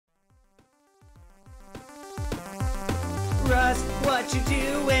Russ, what you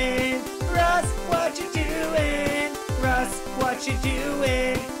doing? Russ, what you doing? Russ, what you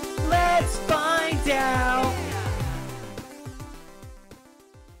doing? Let's find out.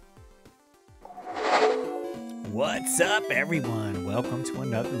 What's up, everyone? Welcome to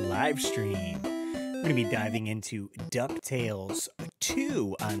another live stream. We're going to be diving into Ducktales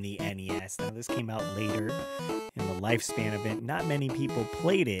 2 on the NES. Now, this came out later in the lifespan of it. Not many people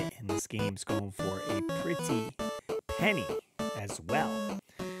played it, and this game's going for a pretty penny as well.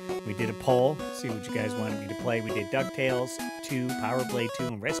 We did a poll, see what you guys wanted me to play. We did Ducktales 2, Power Play 2,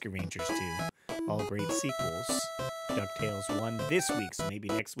 and Rescue Rangers 2. All great sequels. Ducktales 1 this week, so maybe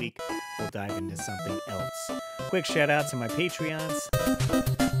next week we'll dive into something else. Quick shout out to my Patreons.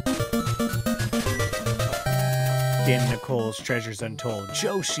 Dan Nicole's Treasures Untold,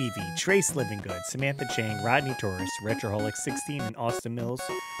 Joe Sheevy, Trace Livinggood, Samantha Chang, Rodney Torres, Retroholic16, and Austin Mills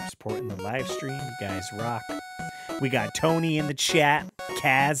supporting the live stream. You guys rock. We got Tony in the chat.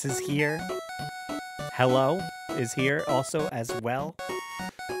 Kaz is here. Hello is here also as well.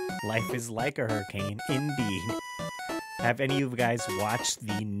 Life is like a hurricane, indeed. Have any of you guys watched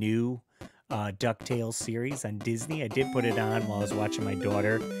the new DuckTales series on Disney? I did put it on while I was watching my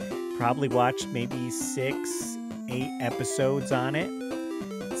daughter. Probably watched maybe 6, 8 episodes on it.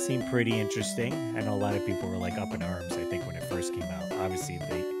 It seemed pretty interesting. I know a lot of people were like up in arms, I think, when it first came out. Obviously,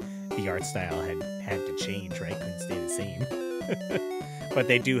 the art style had to change, right? Couldn't stay the same. But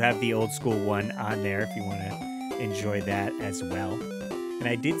they do have the old school one on there if you want to enjoy that as well. And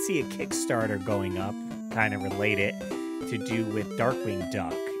I did see a Kickstarter going up, kind of related, to do with Darkwing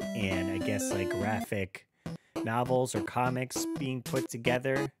Duck. And I guess like graphic novels or comics being put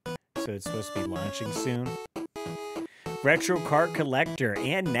together. So it's supposed to be launching soon. Retro Card Collector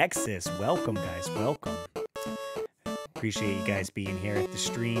and Nexus. Welcome, guys. Welcome. Appreciate you guys being here at the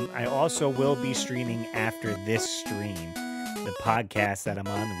stream. I also will be streaming after this stream the podcast that I'm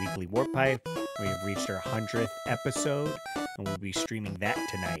on, the Weekly Warp Pipe. We have reached our 100th episode, and we'll be streaming that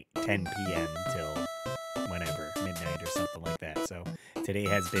tonight, 10 p.m. till whenever, midnight or something like that. So today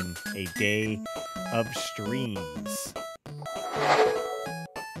has been a day of streams.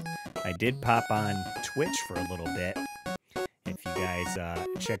 I did pop on Twitch for a little bit. If you guys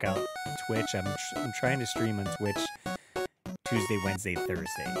check out Twitch, I'm trying to stream on Twitch Tuesday, Wednesday,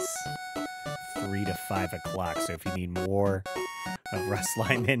 Thursdays, 3 to 5 o'clock. So if you need more of Russ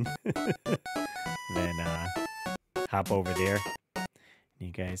Lyman, then hop over there.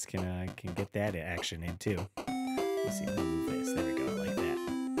 You guys can get that action in too. Let's see, we'll move this. There we go, like that.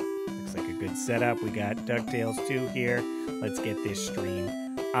 Looks like a good setup. We got DuckTales 2 here. Let's get this stream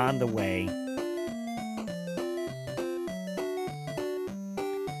on the way.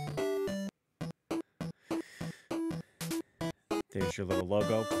 There's your little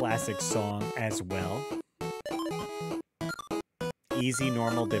logo. Classic song as well. Easy,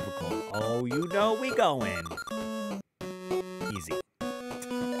 normal, difficult. Oh, you know we going. Easy.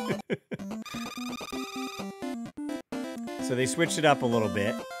 So they switched it up a little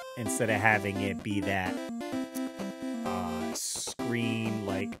bit. Instead of having it be that screen,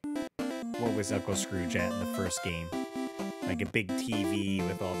 like, what was Uncle Scrooge at in the first game? Like a big TV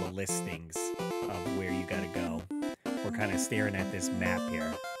with all the listings of where you gotta go. We're kind of staring at this map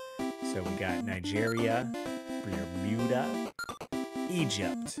here. So we got Nigeria, Bermuda,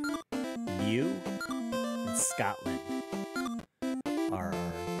 Egypt, Mew, and Scotland are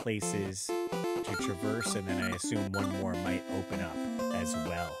places to traverse, and then I assume one more might open up as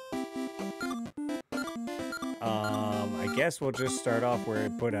well. I guess we'll just start off where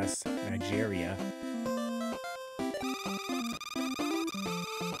it put us, Nigeria.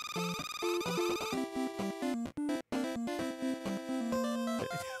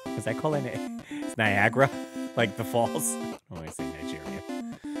 Was I calling it? It's Niagara? Like the falls? Oh, I say Nigeria.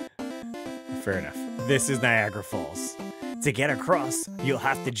 Fair enough. This is Niagara Falls. To get across, you'll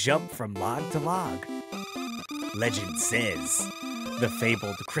have to jump from log to log. Legend says the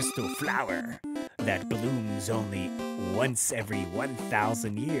fabled crystal flower that blooms only once every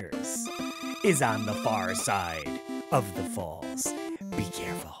 1,000 years is on the far side of the falls. Be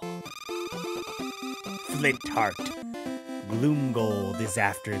careful. Flint Heart. Gloom Gold is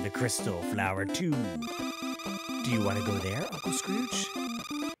after the crystal flower too. Do you want to go there, Uncle Scrooge?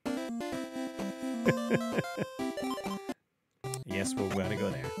 Yes, we'll want to go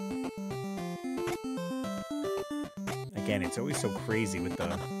there. Again, it's always so crazy with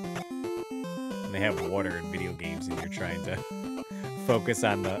when they have water in video games and you're trying to focus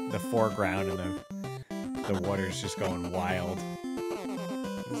on the foreground and the water's just going wild.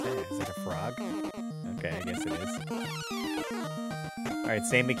 What is that? Is that a frog? Okay, I guess it is. Alright,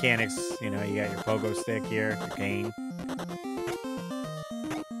 same mechanics. You know, you got your pogo stick here, your cane.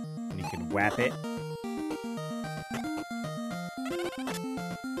 whap it.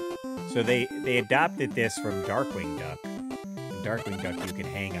 So they adopted this from Darkwing Duck. In Darkwing Duck, you can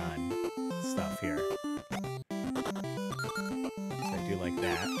hang on stuff here. So I do like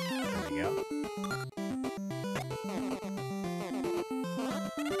that. There we go.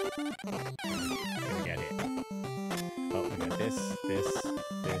 Here we got it. Oh, we got this.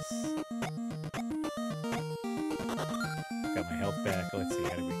 Got my health back. Let's see,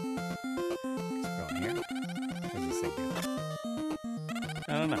 how do we... Let's go in here. What does this thing do?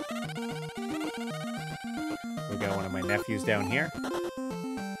 I don't know. We got one of my nephews down here.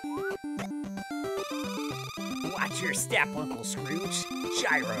 Watch your step, Uncle Scrooge.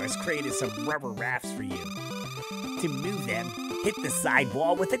 Gyro has created some rubber rafts for you. To move them, hit the side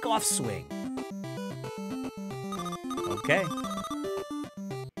wall with a golf swing. Okay.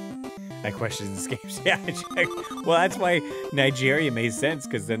 I question this game. Yeah, well, that's why Nigeria made sense,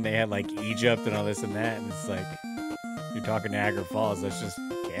 because then they had like Egypt and all this and that, and it's like, you're talking Niagara Falls, that's just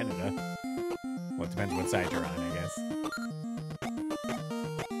Canada. Well, it depends what side you're on, I guess.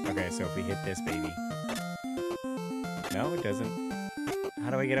 Okay, so if we hit this baby. No, it doesn't.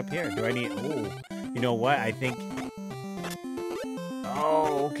 How do I get up here? Do I need... Oh, you know what? I think...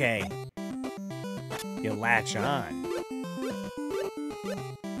 Oh, okay. You latch on.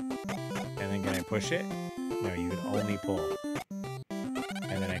 And then can I push it? No, you can only pull.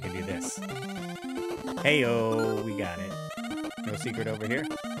 And then I can do this. Hey-oh, we got it. No secret over here?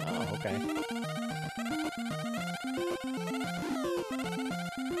 Oh, okay.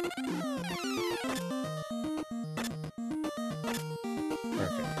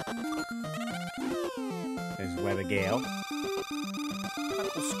 Perfect. There's Weathergale.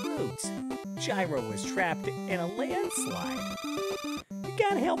 Uncle Scrooge, Gyro was trapped in a landslide. You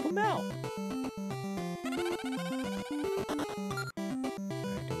gotta help him out.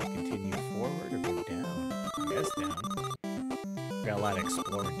 Alright, do we continue forward or go down? I guess down. Got a lot of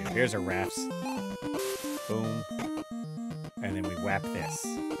exploring to do. Here's our rafts. Boom. And then we whap this.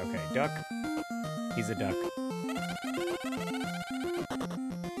 Okay, duck. He's a duck.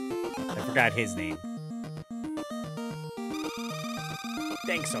 I forgot his name.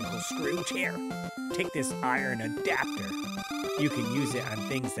 Thanks, Uncle Scrooge. Here, take this iron adapter. You can use it on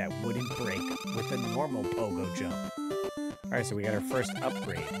things that wouldn't break with a normal pogo jump. Alright, so we got our first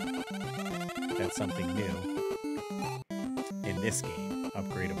upgrade. That's something new in this game.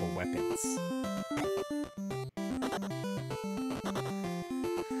 Upgradable weapons.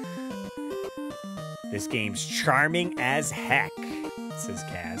 This game's charming as heck, says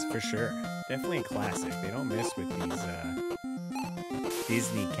Kaz, for sure. Definitely a classic. They don't miss with these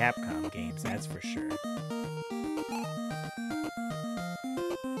Disney Capcom games, that's for sure.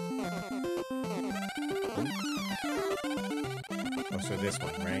 Oh, so this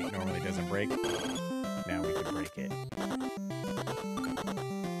one, right? Normally doesn't break. Now we can break it.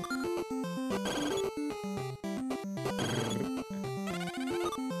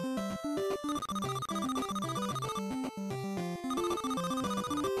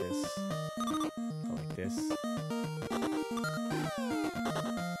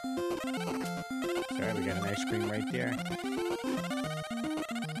 Sorry, we got an ice cream right there.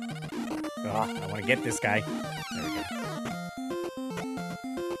 Oh, I want to get this guy. There we go.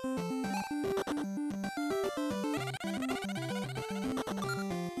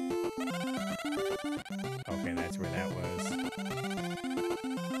 Okay, that's where that was.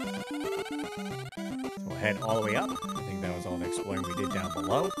 So we'll head all the way up. I think that was all the exploring we did down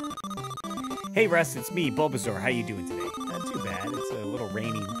below. Hey Russ, it's me, Bulbasaur. How you doing today? Not too bad. It's a little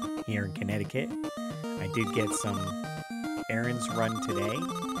rainy here in Connecticut. I did get some errands run today,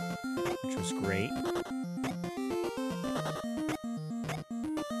 which was great.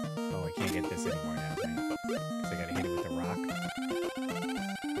 Oh, I can't get this anymore now, right? Because I gotta hit it with the rock.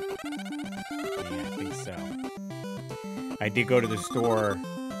 Yeah, I think so. I did go to the store,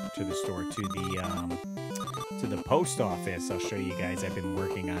 to the post office. I'll show you guys. I've been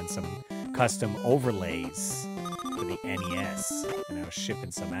working on some custom overlays for the NES, and I was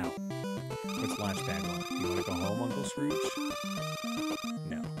shipping some out. What's Launchpad want? Do you want to go home, Uncle Scrooge?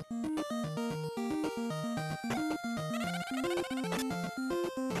 No.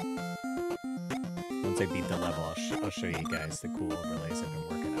 Once I beat the level, I'll show you guys the cool overlays I've been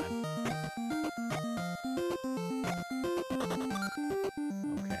working on.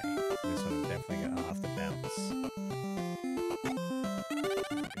 Okay, this one definitely got off the bounce.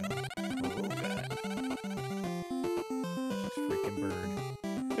 Oh, God. Just freaking bird.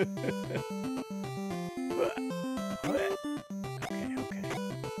 Okay.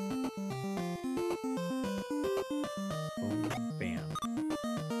 Boom, bam.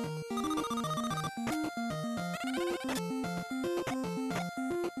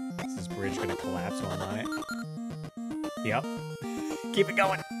 gonna collapse while I'm on it. Yep. Keep it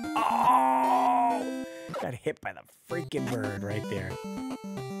going. Oh! Got hit by the freaking bird right there.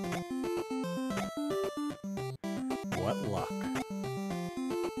 What luck.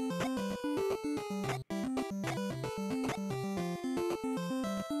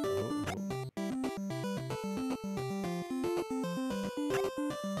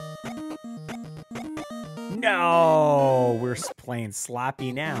 No, we're playing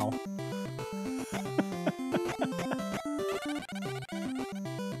sloppy now.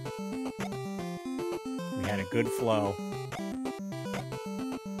 We had a good flow. I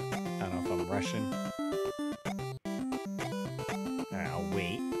don't know if I'm rushing. All right, I'll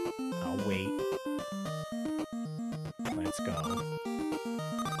wait. I'll wait. Let's go.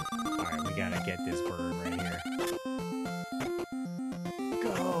 All right, we gotta get this bird right here.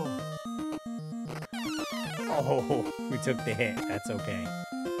 Go. Oh, we took the hit. That's okay.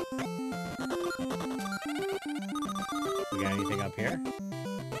 We got anything up here?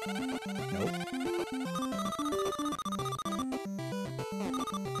 Nope.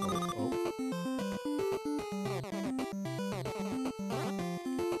 Oh.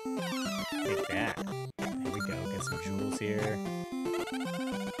 Take that. There we go. Get some jewels here.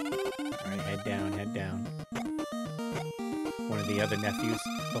 All right, head down, head down. One of the other nephews.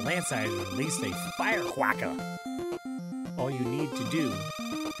 The Landside released a firecracker. All you need to do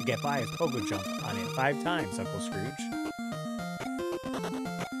to get by is pogo jump on it 5 times, Uncle Scrooge.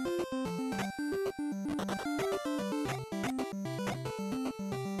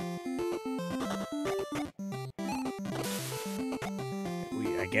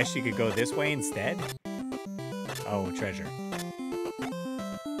 I guess you could go this way instead. Oh, treasure.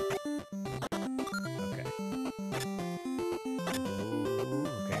 Okay. Ooh,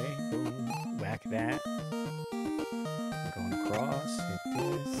 okay. Boom. Whack that. I'm going across. Hit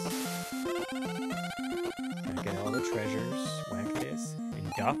this. Gotta get all the treasures. Whack this.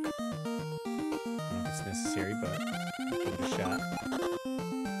 And duck. I don't know if it's necessary, but I'll give it a shot.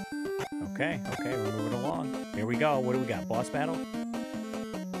 Okay, we're moving along. Here we go. What do we got? Boss battle?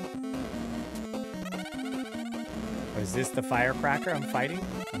 Is this the firecracker I'm fighting?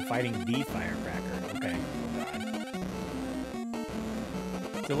 I'm fighting the firecracker. Okay. Oh,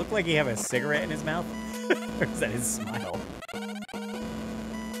 God. Does it look like he have a cigarette in his mouth? Or is that his smile? I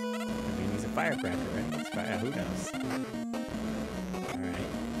mean, he's a firecracker, right? It's who knows? Alright.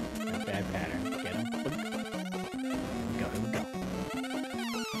 Not bad pattern. Get him. Here we go.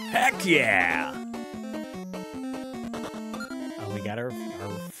 Heck yeah! Oh, we got our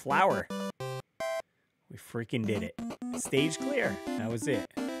flower. We freaking did it. Stage clear. That was it.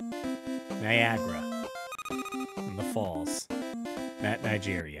 Niagara. And the falls. Not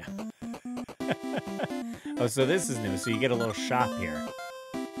Nigeria. Oh, so this is new. So you get a little shop here.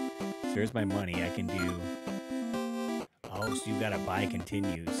 So here's my money. I can do... Oh, so you gotta buy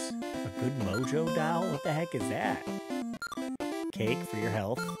continues. A good mojo doll? What the heck is that? Cake for your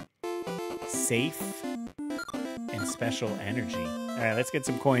health. Safe. And special energy. Alright, let's get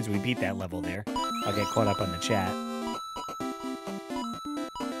some coins. We beat that level there. I'll get caught up on the chat.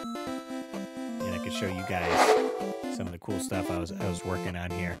 And I can show you guys some of the cool stuff I was working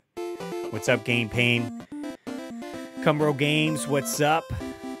on here. What's up, Game Pain? Cumbro Games, what's up?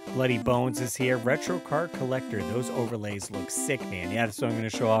 Bloody Bones is here. Retro Card Collector. Those overlays look sick, man. Yeah, that's what I'm going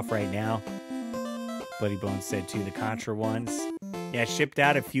to show off right now. Bloody Bones said too, the Contra ones. Yeah, shipped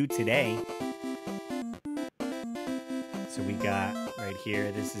out a few today. So we got right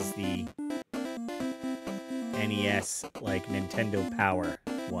here, this is the NES, like Nintendo Power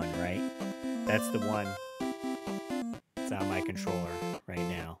one, right? That's the one that's on my controller right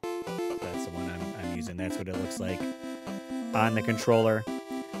now. So that's the one I'm using. That's what it looks like on the controller.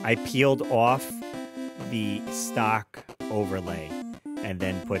 I peeled off the stock overlay and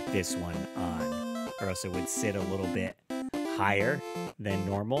then put this one on, or else it would sit a little bit higher than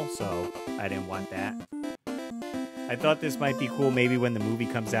normal, so I didn't want that. I thought this might be cool maybe when the movie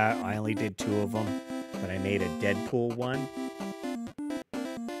comes out. I only did 2 of them, but I made a Deadpool one.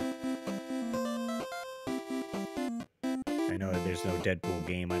 I know that there's no Deadpool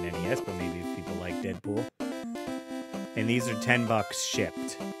game on NES, but maybe if people like Deadpool. And these are $10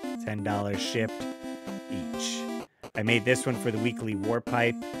 shipped. $10 shipped each. I made this one for the weekly War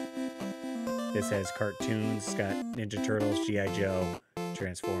Pipe. This has cartoons. It's got Ninja Turtles, G.I. Joe,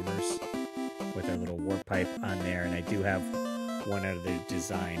 Transformers, with our little War Pipe on there. And I do have one other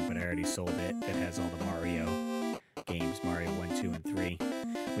design, but I already sold it. It has all the Mario games, Mario 1, 2, and 3.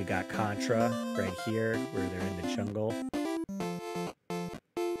 We got Contra right here, where they're in the jungle.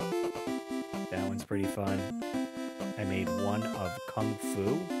 That one's pretty fun. I made one of Kung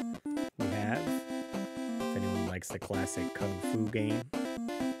Fu. We likes the classic Kung Fu game.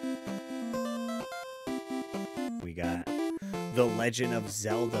 We got The Legend of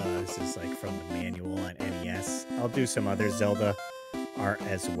Zelda. This is like from the manual on NES. I'll do some other Zelda art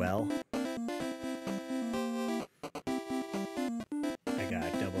as well. I got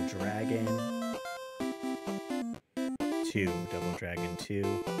Double Dragon 2, Double Dragon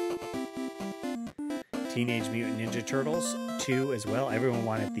 2. Teenage Mutant Ninja Turtles 2 as well. Everyone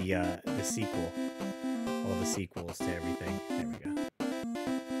wanted the sequel. All the sequels to everything. There we go.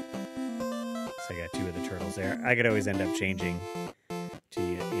 So I got 2 of the turtles there. I could always end up changing to,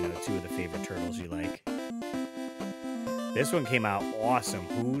 you know, 2 of the favorite turtles you like. This one came out awesome.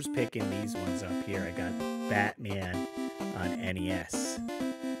 Who's picking these ones up here? I got Batman on NES.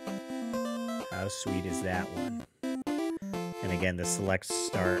 How sweet is that one? And again, the Select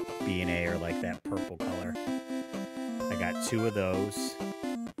Start B and A are like that purple color. I got 2 of those.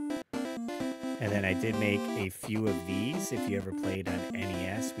 And then I did make a few of these. If you ever played on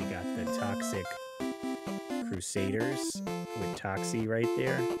NES, we got the Toxic Crusaders with Toxie right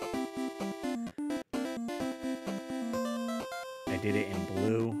there. I did it in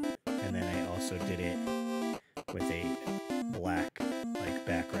blue, and then I also did it with a black like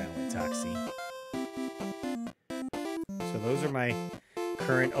background with Toxie. So those are my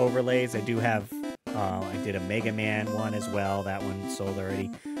current overlays. I do have, I did a Mega Man one as well. That one sold already.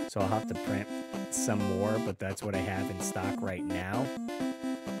 So I'll have to print some more, but that's what I have in stock right now.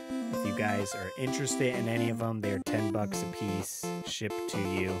 If you guys are interested in any of them, they're $10 a piece, shipped to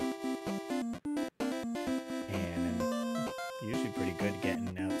you. And I'm usually pretty good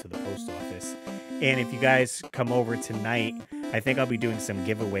getting out to the post office. And if you guys come over tonight, I think I'll be doing some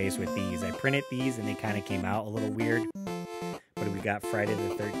giveaways with these. I printed these and they kind of came out a little weird. But we got Friday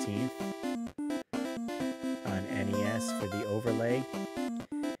the 13th on NES for the overlay.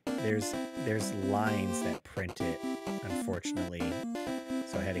 There's lines that print it, unfortunately.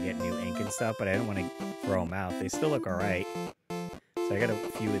 So I had to get new ink and stuff, but I didn't want to throw them out. They still look all right. So I got a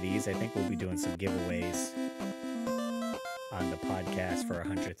few of these. I think we'll be doing some giveaways on the podcast for our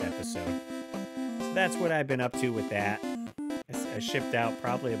 100th episode. So that's what I've been up to with that. I shipped out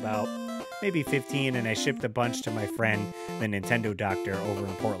probably about maybe 15, and I shipped a bunch to my friend, the Nintendo Doctor over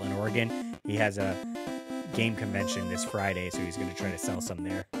in Portland, Oregon. He has a game convention this Friday, so he's going to try to sell some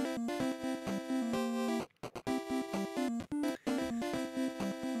there.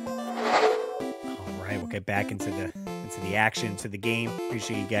 We'll get back into the action, to the game.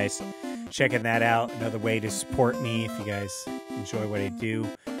 Appreciate you guys checking that out. Another way to support me if you guys enjoy what I do.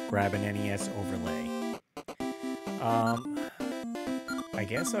 Grab an NES overlay. I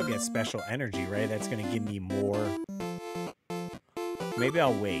guess I'll get special energy, right? That's gonna give me more. Maybe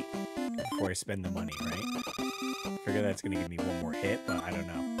I'll wait before I spend the money, right? Figure that's gonna give me one more hit, but I don't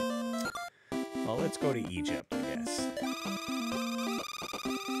know. Well, let's go to Egypt, I guess.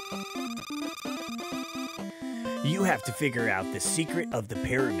 You have to figure out the secret of the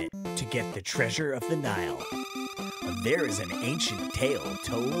pyramid to get the treasure of the Nile. There is an ancient tale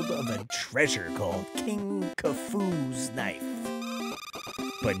told of a treasure called King Khufu's knife.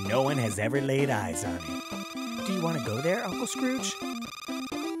 But no one has ever laid eyes on it. Do you want to go there, Uncle Scrooge?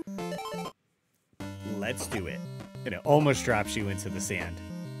 Let's do it. It almost drops you into the sand.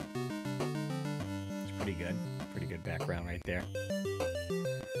 It's pretty good. Pretty good background right there.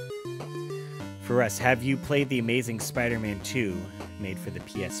 For us, have you played The Amazing Spider-Man 2, made for the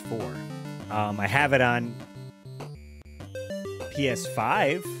PS4? I have it on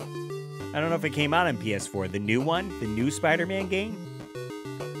PS5. I don't know if it came out on PS4. The new one, the new Spider-Man game,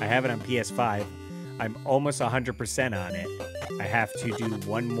 I have it on PS5. I'm almost 100% on it. I have to do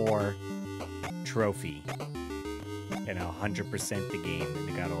one more trophy, and I'll 100% the game, and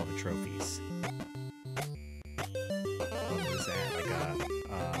I got all the trophies. What was that? Like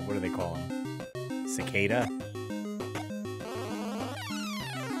a, what do they call them? Cicada?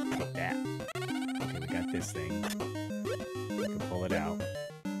 Like that. Okay, we got this thing. We can pull it out.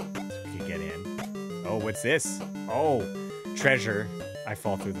 So we can get in. Oh, what's this? Oh, treasure. I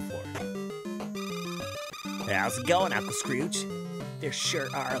fall through the floor. How's it going, Uncle Scrooge? There sure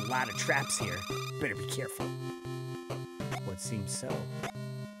are a lot of traps here. Better be careful. What seems so?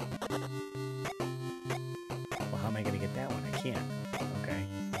 Well, how am I going to get that one? I can't. Okay.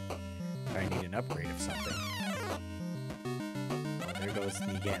 I need an upgrade of something. Well, there goes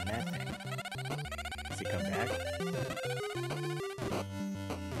me getting that thing. Does he come back?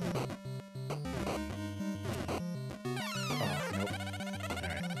 Oh, nope.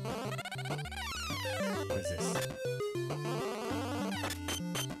 Alright. What is this?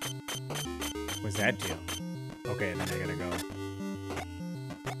 What's that do? Okay, then I gotta go.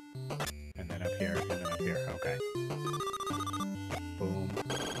 And then up here, and then up here. Okay.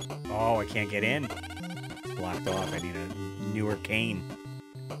 I can't get in. It's blocked off. I need a newer cane.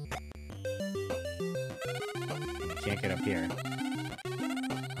 I can't get up here.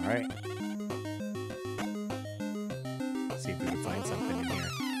 All right. Let's see if we can find something in here.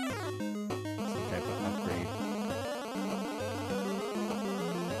 Some type of upgrade.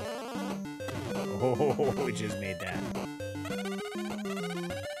 Oh, we just made that.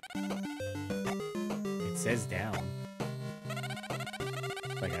 It says down.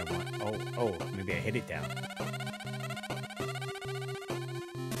 Like I want. Oh, maybe I hit it down.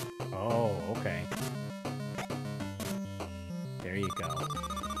 Oh, okay. There you go.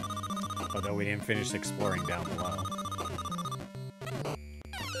 Although we didn't finish exploring down below.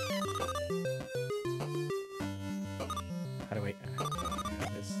 How do I...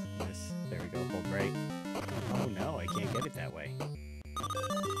 this. There we go. Hold right. Oh, no. I can't get it that way.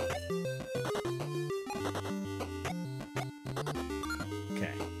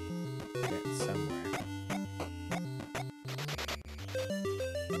 Okay. Get somewhere.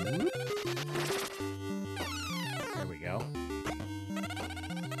 Whoop. There we go.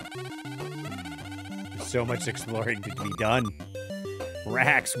 There's so much exploring to be done.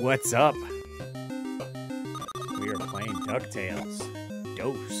 Rax, what's up? We are playing Ducktales.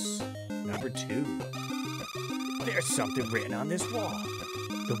 Dose. Number 2. There's something written on this wall.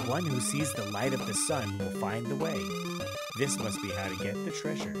 The one who sees the light of the sun will find the way. This must be how to get the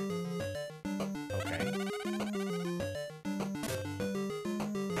treasure. Okay.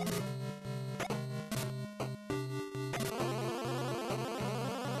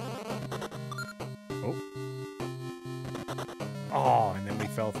 Oh. Oh, and then we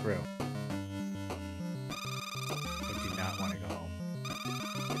fell through. I do not want to go home.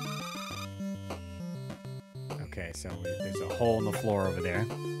 Okay, so there's a hole in the floor over there.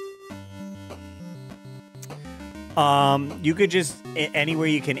 You could just, anywhere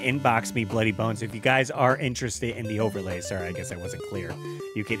you can inbox me, Bloody Bones. If you guys are interested in the overlay, sorry, I guess I wasn't clear.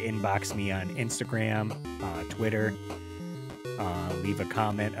 You could inbox me on Instagram, Twitter, leave a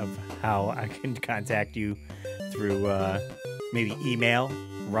comment of how I can contact you through maybe email,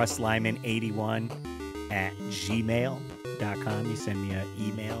 RussLyman81@gmail.com. You send me an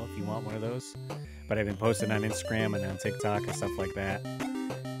email if you want one of those. But I've been posting on Instagram and on TikTok and stuff like that.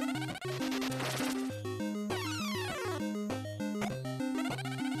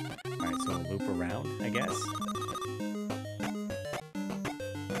 Alright, so we'll loop around, I guess.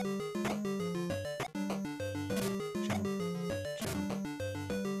 Jump, jump.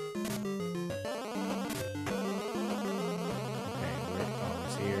 Okay, we're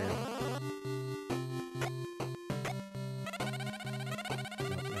almost here.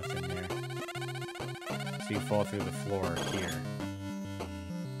 Nope, nothing there. So you fall through the floor here.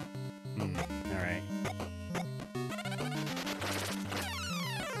 Alright.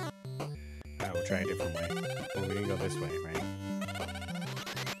 Alright, we'll try a different way. Well, we didn't go this way, right?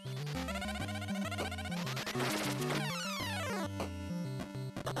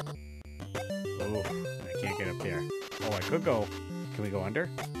 Oh, I can't get up there. Oh, I could go. Can we go under?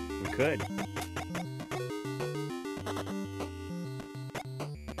 We could.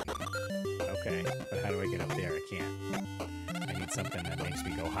 Okay, but how do I get up there? I can't. I need something that makes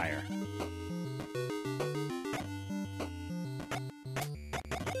me go higher.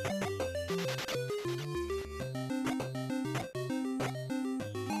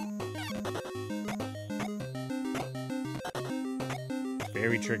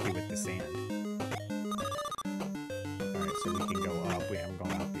 Very tricky with the sand. Alright, so we can go up. We haven't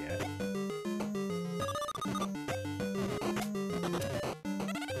gone up yet.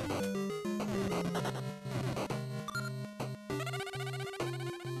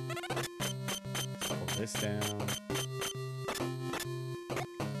 Pull this down.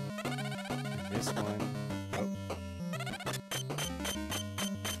 And this one. Oh.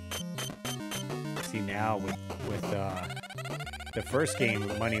 See, now with the first game,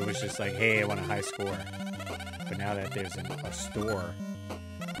 money was just like, hey, I want a high score. But now that there's a store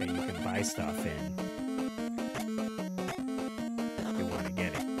that you can buy stuff in, you want to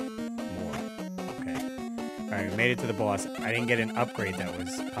get it more. Okay. Alright, we made it to the boss. I didn't get an upgrade that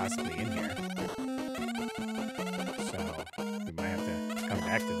was possibly in here. So, we might have to come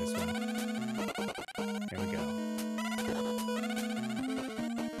back to this one. Here we go.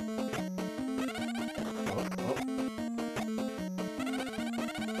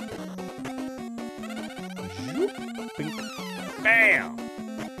 Bam!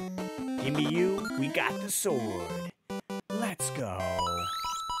 Gimme you, we got the sword. Let's go.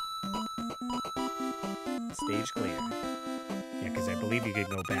 Stage clear. Yeah, because I believe you could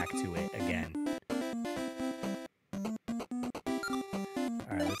go back to it again.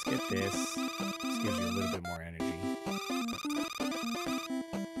 Alright, Alright, let's get this. This gives you a little bit more energy.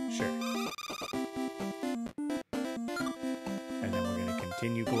 Sure. And then we're going to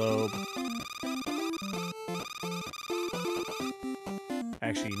continue globe.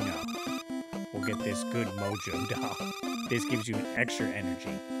 Actually, no. We'll get this good mojo doll. This gives you an extra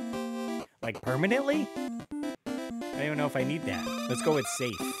energy. Like, permanently? I don't even know if I need that. Let's go with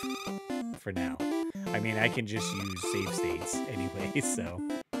safe for now. I mean, I can just use save states anyway, so.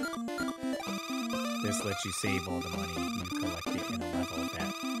 This lets you save all the money you collected in a level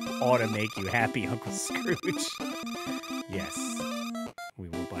that ought to make you happy, Uncle Scrooge. Yes, we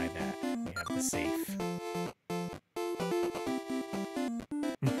will buy that. We have the safe.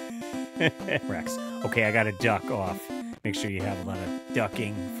 Rex. Okay, I gotta duck off. Make sure you have a lot of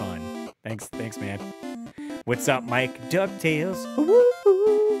ducking fun. Thanks, man. What's up, Mike? Ducktales.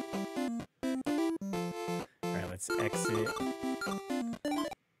 Woo-hoo! All right, let's exit.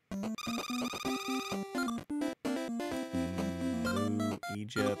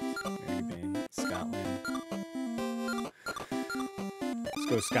 Egypt. Already been. Scotland. Let's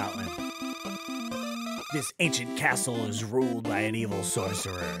go Scotland. This ancient castle is ruled by an evil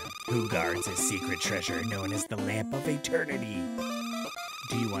sorcerer who guards a secret treasure known as the Lamp of Eternity.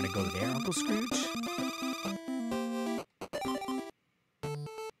 Do you want to go there, Uncle Scrooge?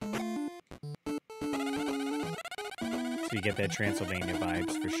 So you get that Transylvania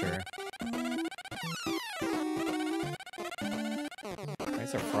vibes for sure. Why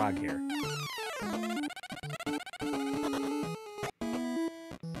is there a frog here?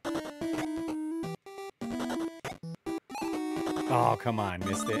 Oh, come on,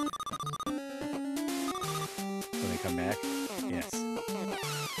 missed it. Will they come back? Yes.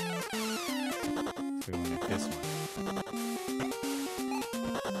 So we want this one.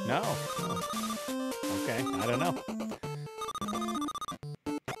 No. Oh. Okay, I don't know.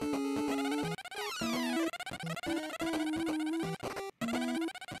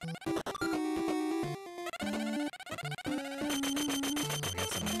 We got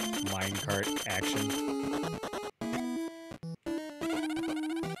some minecart action.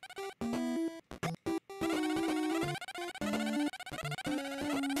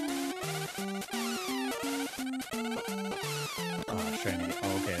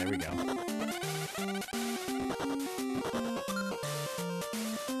 Okay, there we go.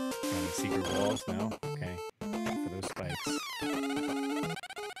 Any secret walls? No? Okay. For those spikes.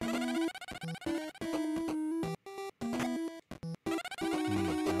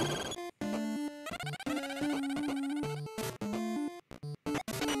 No.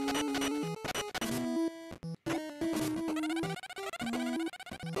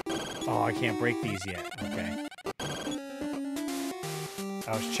 Oh, I can't break these yet. Okay.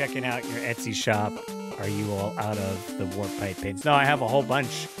 I was checking out your Etsy shop. Are you all out of the warp pipe pins? No, I have a whole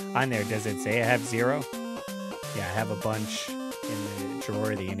bunch on there. Does it say I have 0? Yeah, I have a bunch in the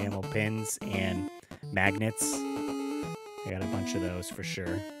drawer, the enamel pins and magnets. I got a bunch of those for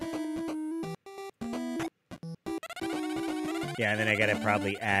sure. Yeah, and then I gotta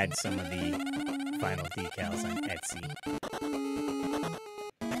probably add some of the vinyl decals on Etsy.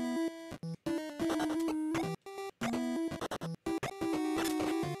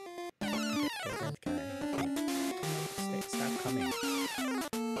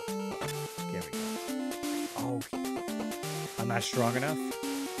 Not strong enough.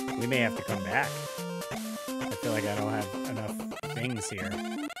 We may have to come back. I feel like I don't have enough things here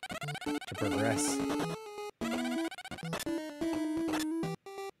to progress.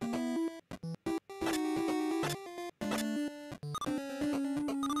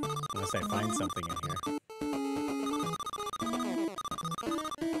 Unless I find something in here.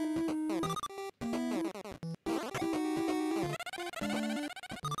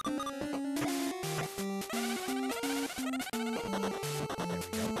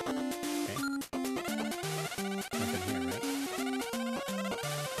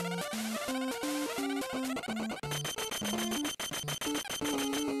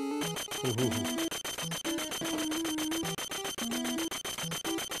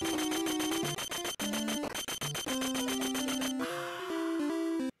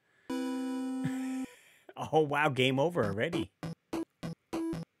 Oh, wow, game over already.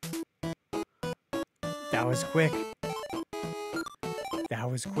 That was quick.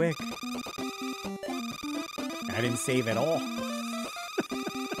 That was quick. I didn't save at all.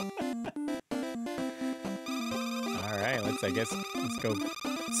 Alright, let's go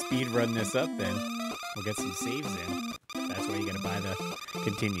speed run this up then. We'll get some saves in. That's why you gotta buy the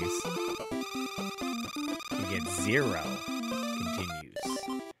continues. You get 0 continues.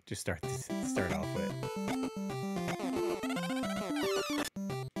 Just start off with.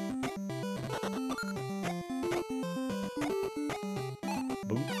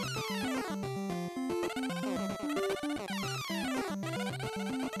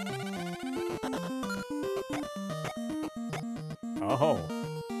 Oh.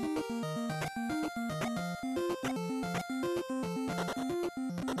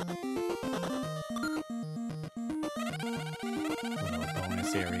 Little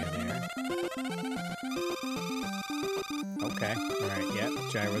bonus area there. Okay. All right. Yep.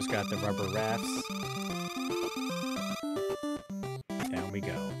 Gyro's got the rubber rafts. Down we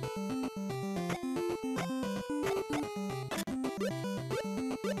go.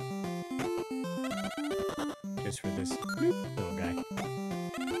 Just for this little guy.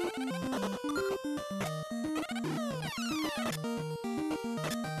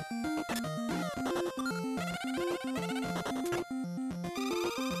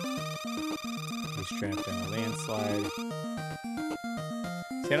 He's trapped in a landslide.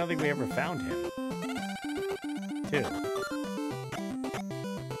 See, I don't think we ever found him. Too. Hit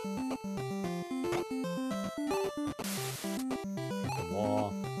the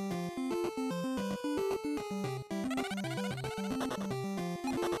wall.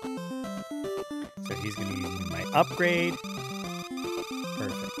 So he's going to use my upgrade.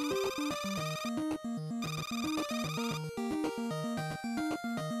 Perfect.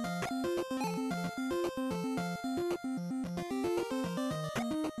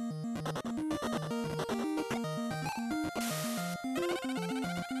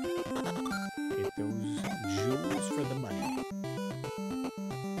 Get those jewels for the money.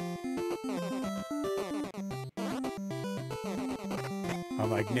 I'm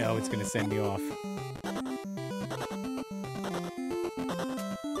like, no, it's going to send me off.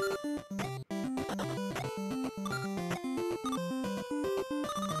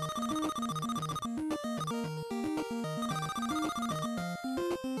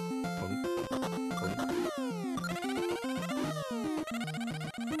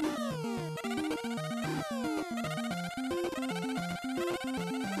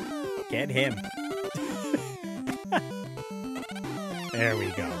 Get him. There we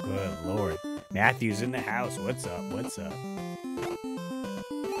go. Good Lord. Matthew's in the house. What's up? What's up?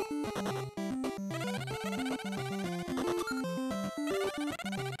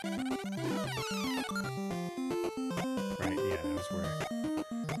 Right, yeah, that was where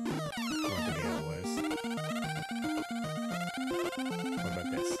the gale was. What about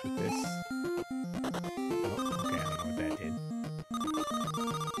this? This? Oh, okay, I don't know what that did.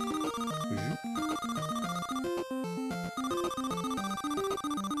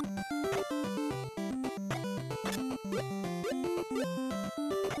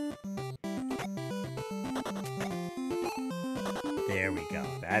 There we go.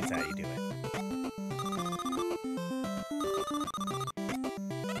 That's how you do it.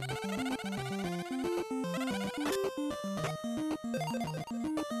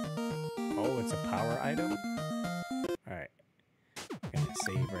 Oh, it's a power item? Alright. Gonna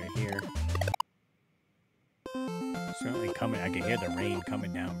save right here. Certainly coming. I can hear the rain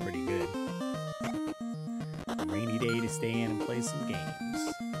coming down pretty good. A rainy day to stay in and play some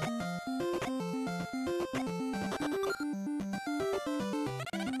games.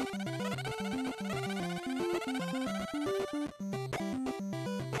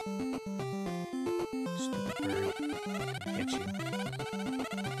 Stupid bird. Gonna get you.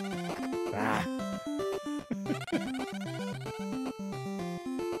 Ah!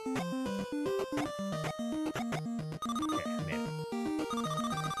 Okay, I made it.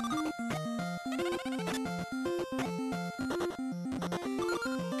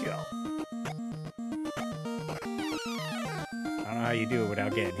 Go. I don't know how you do it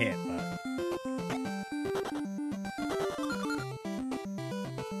without getting hit, but...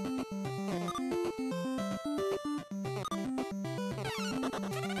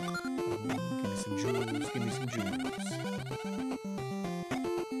 Give me some jewels, give me some jewels.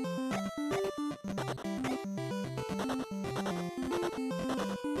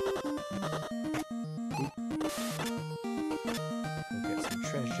 Go get some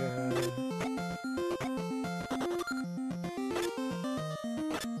treasure.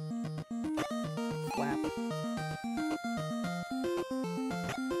 Flap.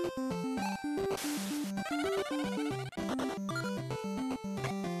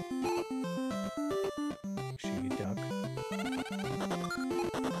 Make sure you duck.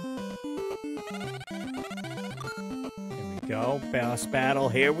 Here we go. Boss battle.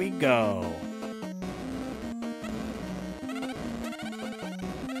 Here we go. There we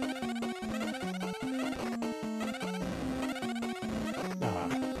go.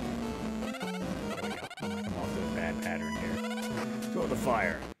 I'm off to a bad pattern here. Throw the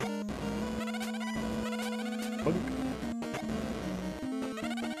fire. Bunk.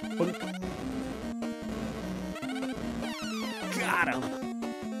 Bunk. Got him.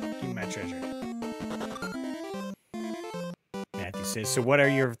 Give me my treasure. Matthew's Genesis. So what are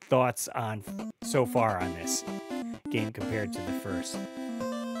your thoughts on so far on this game compared to the first?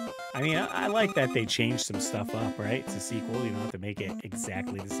 I mean, I like that they changed some stuff up, right? It's a sequel. You don't have to make it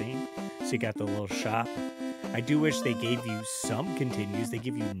exactly the same. So you got the little shop. I do wish they gave you some continues. They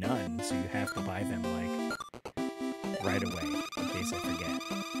give you none, so you have to buy them, like, right away, in case I forget.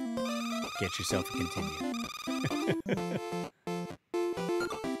 Get yourself a continue.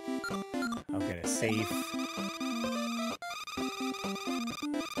 I'll get a safe.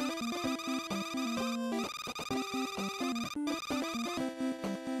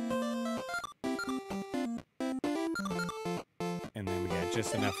 And then we got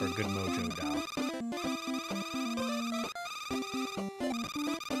just enough for a good mojo doll.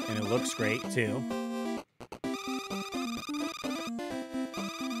 And it looks great, too.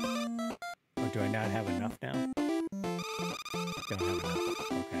 Or do I not have enough now? Don't have enough.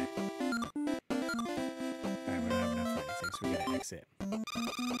 Okay. Alright, we don't have enough for anything, so we gotta exit.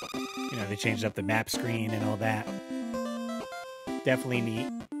 You know, they changed up the map screen and all that. Definitely neat.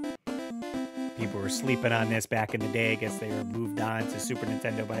 People were sleeping on this back in the day. I guess they were moved on to Super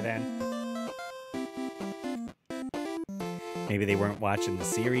Nintendo by then. Maybe they weren't watching the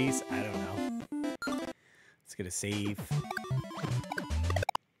series. I don't know. Let's get a save.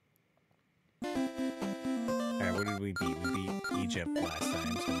 Alright, what did we beat? We beat Egypt last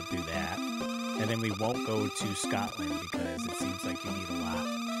time, so we'll do that. And then we won't go to Scotland because it seems like you need a lot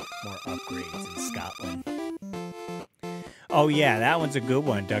more upgrades in Scotland. Oh yeah, that one's a good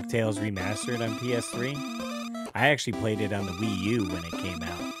one. Ducktales Remastered on PS3. I actually played it on the Wii U when it came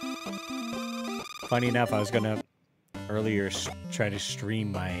out. Funny enough, I was going to earlier try to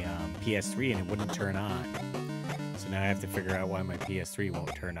stream my PS3 and it wouldn't turn on. So now I have to figure out why my PS3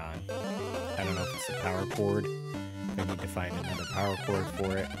 won't turn on. I don't know if it's the power cord. I need to find another power cord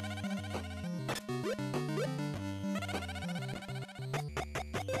for it.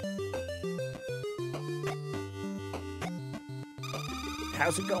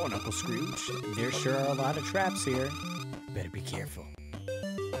 How's it going, Uncle Scrooge? There sure are a lot of traps here. Better be careful.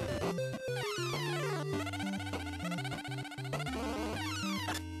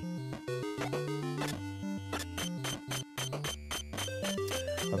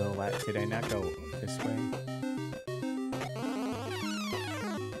 Although, did I not go this way?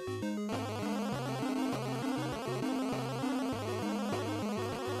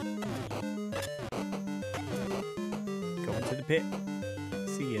 Going to the pit.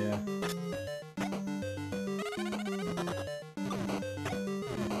 See ya.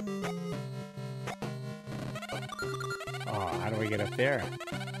 Oh, how do we get up there?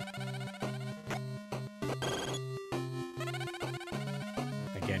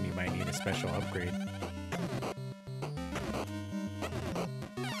 Again, you might need a special upgrade.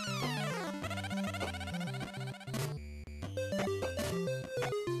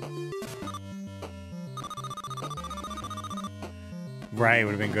 Right,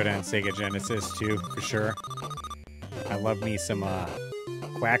 would have been good on Sega Genesis too, for sure. I love me some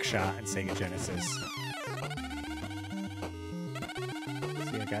Quackshot on Sega Genesis.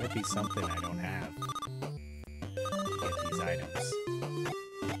 See, I gotta be something I don't have to get these items.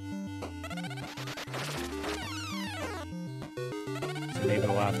 So maybe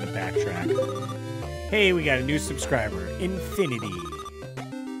we'll have to backtrack. Hey, we got a new subscriber, Infinity.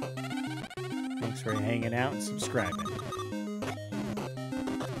 Thanks for hanging out and subscribing.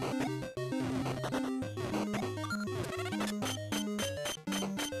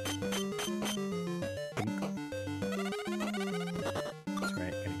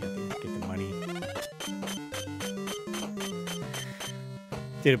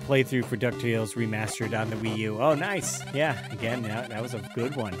 Did a playthrough for Ducktales Remastered on the Wii U. Oh, nice. Yeah, again, that was a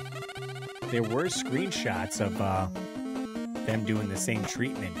good one. There were screenshots of them doing the same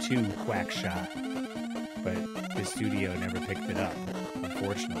treatment to Quackshot, but the studio never picked it up,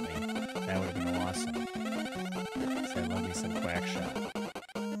 unfortunately. That would have been awesome. So I love me some Quackshot.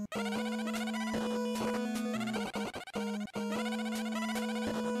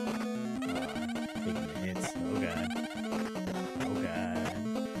 Taking the hits. Oh, God. Oh, God.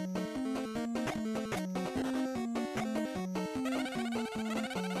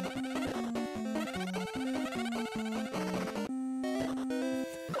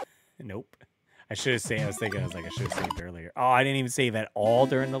 Nope. I should have saved. I was thinking, I should have saved earlier. Oh, I didn't even save at all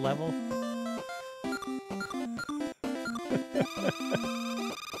during the level.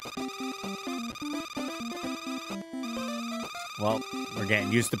 Well, we're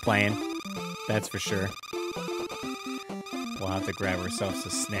getting used to playing. That's for sure. We'll have to grab ourselves a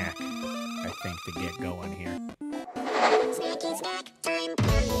snack, I think, to get going here. Snacky snack time.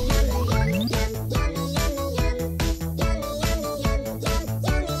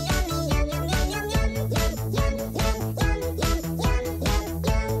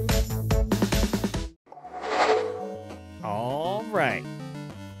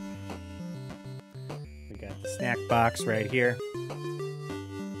 box right here.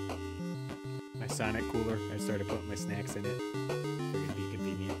 My Sonic cooler. I started putting my snacks in it. Figured it'd be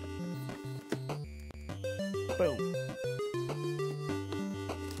convenient. Boom.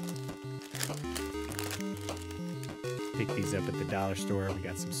 Pick these up at the dollar store. We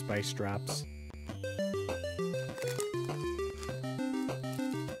got some spice drops.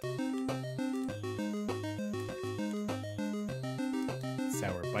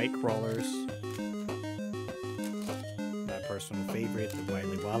 Sour bite crawlers. My personal favorite, the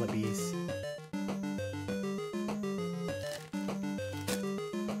Wily Wallabies.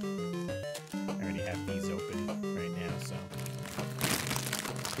 I already have these open right now, so.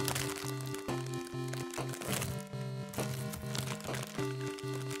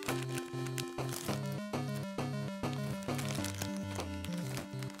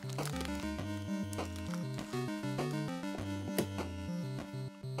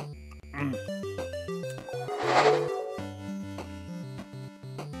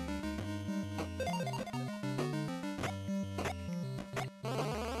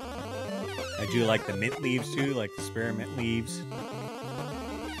 I do like the mint leaves too, like the spearmint leaves.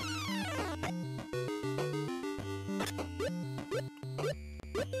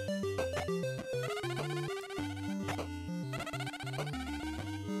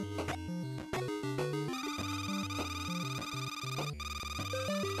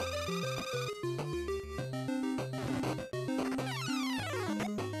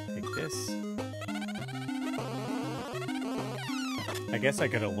 Take this. I guess I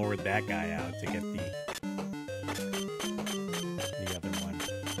could have lured that guy out to get the other one.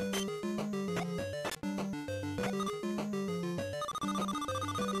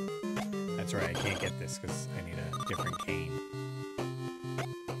 That's right, I can't get this because I need a different cane.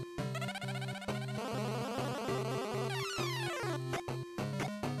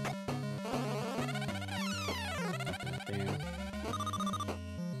 Damn.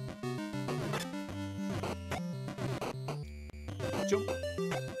 Jump.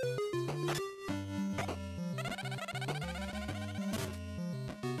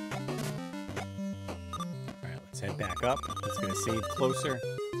 Alright, let's head back up. It's going to save closer.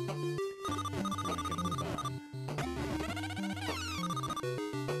 And we can move on.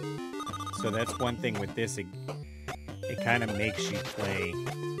 So that's one thing with this. It kind of makes you play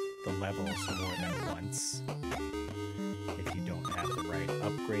the levels more than once if you don't have the right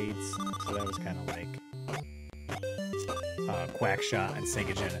upgrades. So that was kind of like Quackshot and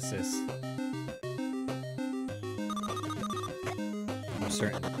Sega Genesis.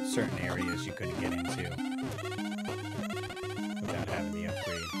 Certain areas you couldn't get into without having the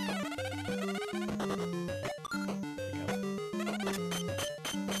upgrade.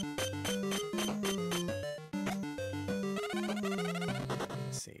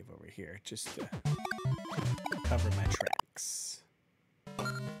 Save over here just to cover my tracks.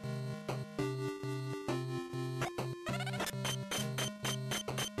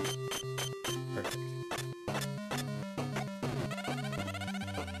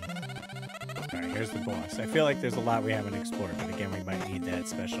 Here's the boss. I feel like there's a lot we haven't explored, but again, we might need that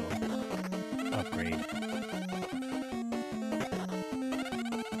special upgrade.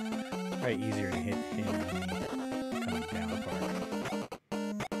 Probably easier to hit him on the coming down part.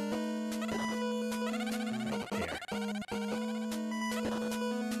 Right there.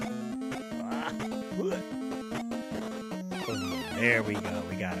 Boom. There we go.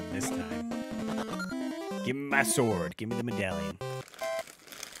 We got him this time. Give me my sword. Give me the medallion.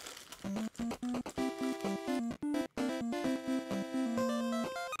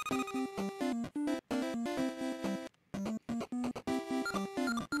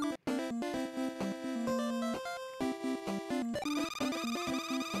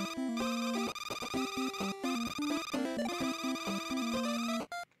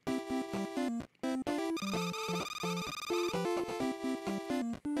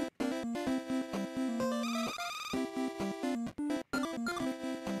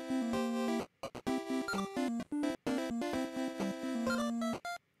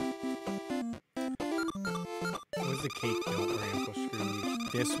 The cake don't worry, Uncle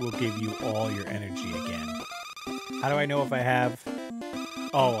Scrooge. This will give you all your energy again. How do I know if I have?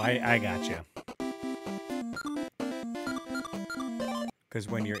 Oh, I gotcha. Because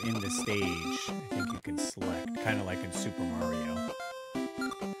when you're in the stage, I think you can select, kind of like in Super Mario.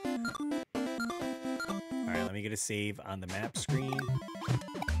 Alright, let me get a save on the map screen.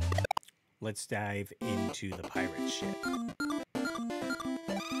 Let's dive into the pirate ship.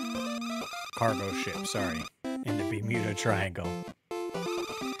 Cargo ship, sorry. In the Bermuda Triangle.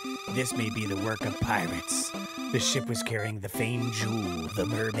 This may be the work of pirates. The ship was carrying the famed jewel, the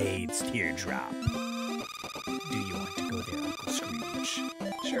mermaid's teardrop. Do you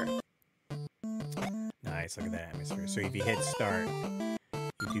Sure. Nice, look at that atmosphere. So if you hit start,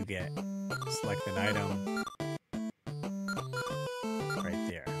 you do get select an item right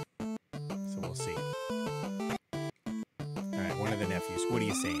there. So we'll see. Alright, one of the nephews. What are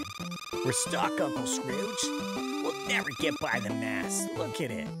you saying? We're stuck, Uncle Scrooge. We'll never get by the mast. Look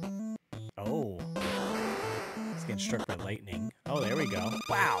at it. Oh. He's getting struck by lightning. Oh, there we go.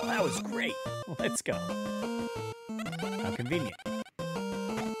 Wow, that was great. Let's go. How convenient.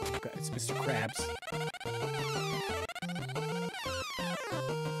 Oh, God, it's Mr. Krabs.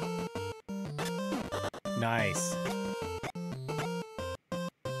 Nice.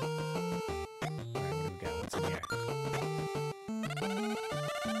 Alright, what do we got? What's in here?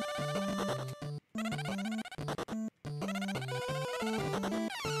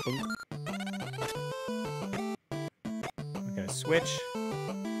 Boom. We got a switch.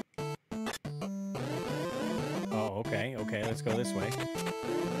 Oh, okay, okay, let's go this way.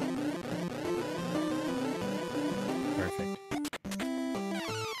 Perfect.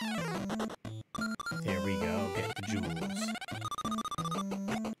 There we go, get the jewels. What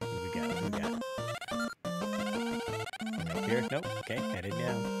do we got? What do we got? Right here? Nope, okay, headed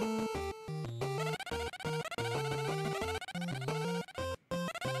down.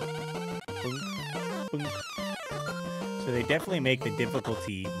 Boom, boom. So they definitely make the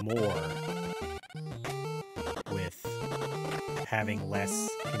difficulty more with having less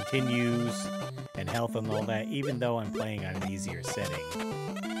continues and health and all that, even though I'm playing on an easier setting.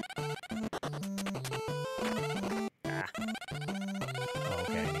 Ah.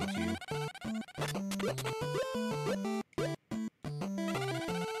 Okay, I need you.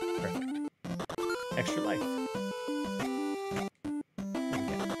 Perfect. Extra life.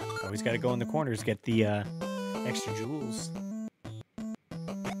 Always got to go in the corners, get the extra jewels.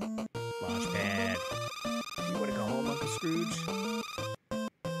 Launch pad. You want to go home, Uncle Scrooge?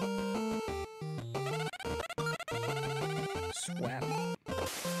 Swap.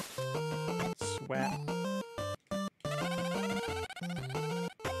 Swap.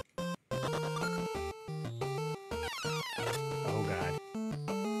 Oh, God.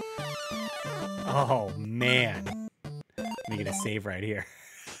 Oh, man. Let me get a save right here.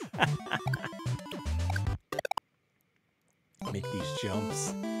 Make these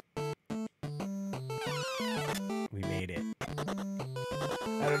jumps. We made it.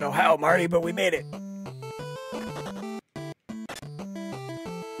 I don't know how, Marty, but we made it.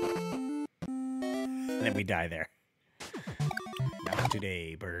 And then we die there. Not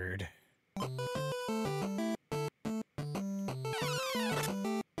today, bird.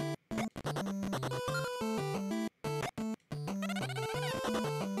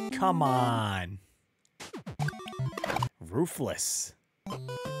 Come on. Roofless.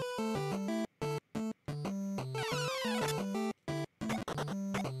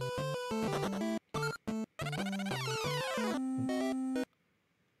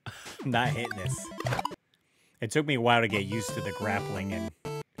 Not hitting this. It took me a while to get used to the grappling in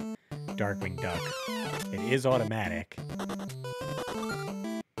Darkwing Duck. It is automatic.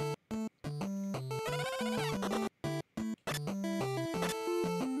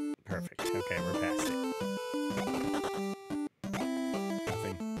 Perfect. Okay, we're past it.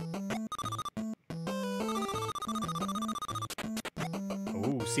 Nothing.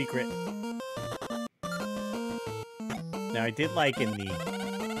 Ooh, secret. Now, I did like in the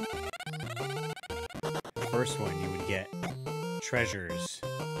first one, you would get treasures.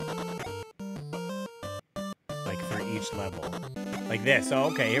 Like, for each level. Like this.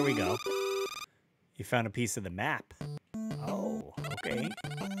 Oh, okay, here we go. You found a piece of the map. Oh, okay.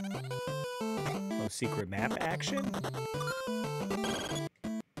 Little secret map action.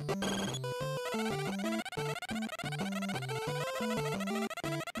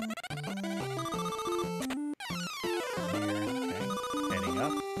 Here, okay. Heading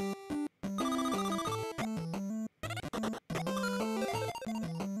up.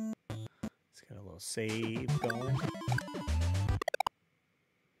 Let's get a little save going.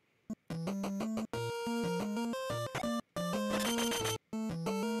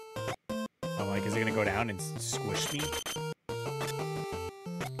 Oh, like, is it gonna go down and squish me?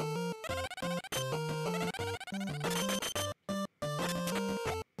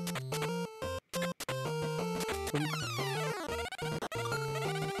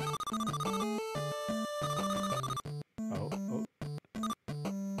 Oh, oh.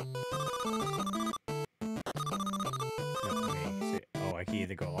 No, okay. Oh, I can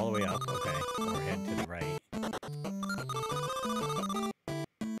either go all the way up, okay, or head to the right.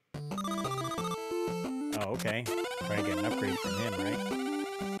 Oh, okay. Try to get an upgrade from him, right?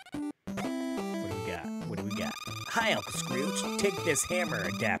 What do we got? What do we got? Hi, Uncle Scrooge. Take this hammer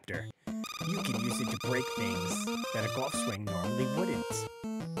adapter. You can use it to break things that a golf swing normally wouldn't.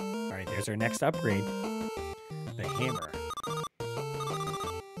 All right, there's our next upgrade. The hammer.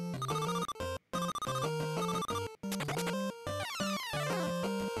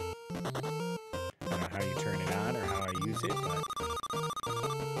 I don't know how you turn it on or how I use it, but...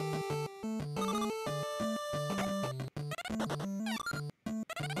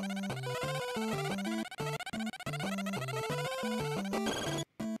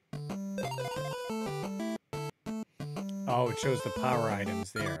 Oh, it shows the power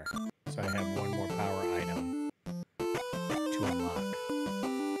items there. So I have one more power item to unlock.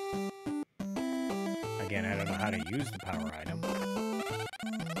 Again, I don't know how to use the power item.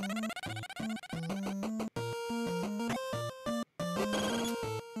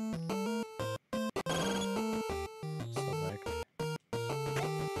 Select.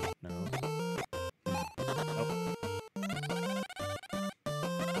 No. Oh.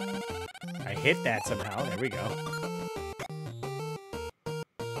 I hit that somehow. There we go.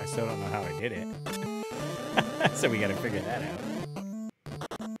 I still don't know how I did it. So we gotta figure that out.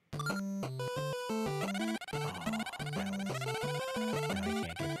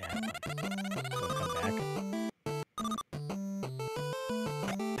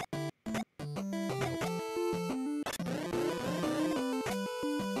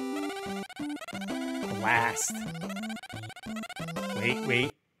 Blast.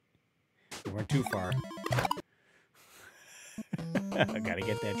 Wait. We weren't too far. I gotta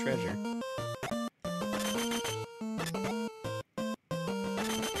get that treasure.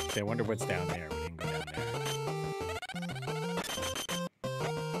 I wonder what's down there. We didn't go down there.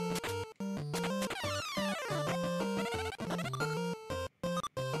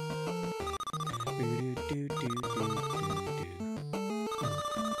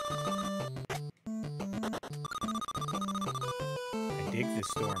 I dig this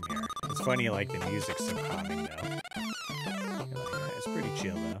storm here. It's funny, like the music's so calming though. It's pretty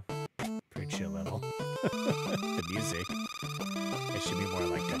chill though. Pretty chill level. The music. It should be more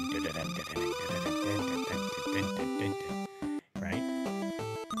like right?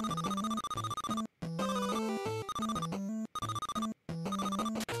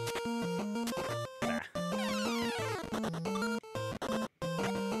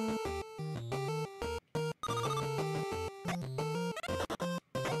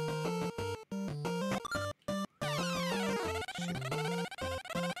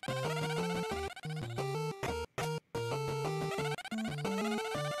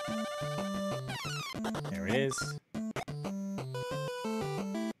 There it is.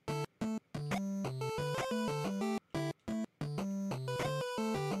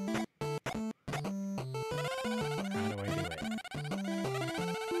 How do I do it?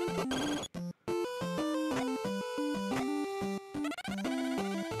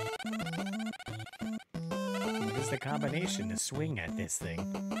 What is the combination to swing at this thing?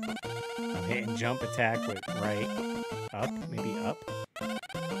 I'm hitting jump attack with right, up, maybe up,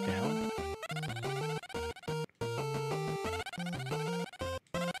 down.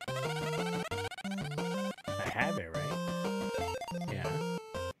 I have it, right? Yeah.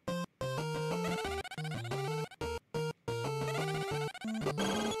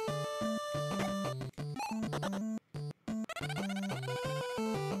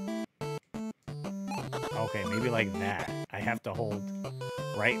 Okay, maybe like that. I have to hold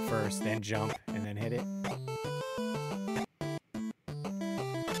right first, then jump, and then hit it.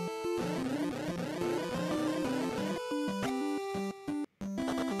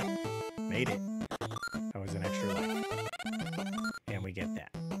 Made it. That was an extra life. And we get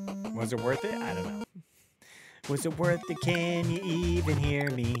that. Was it worth it? I don't know. Was it worth it? Can you even hear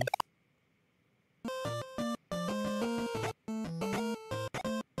me?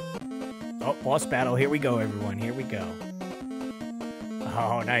 Oh, boss battle. Here we go, everyone. Here we go.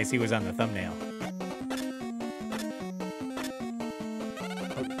 Oh, nice. He was on the thumbnail.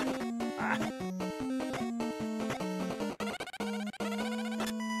 Oh. Ah.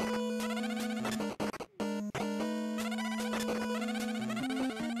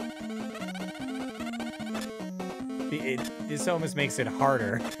 This almost makes it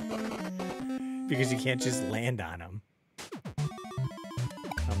harder because you can't just land on him.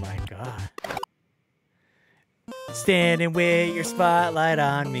 Oh my god. Standing with your spotlight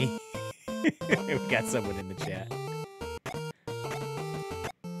on me. We got someone in the chat.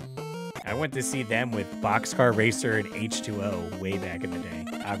 I went to see them with Boxcar Racer and H2O way back in the day.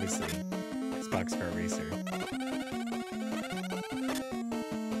 Obviously, it's Boxcar Racer.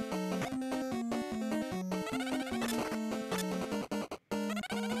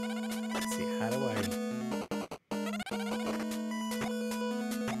 Let's see, how do I...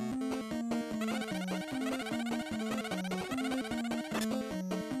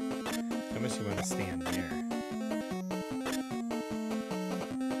 Unless you want to stand there.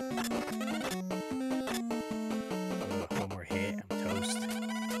 Ugh, one more hit. I'm toast.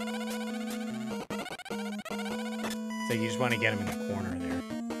 So you just want to get him in the corner there.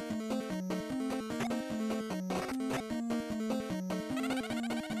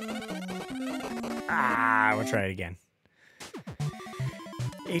 Ah, we'll try it again.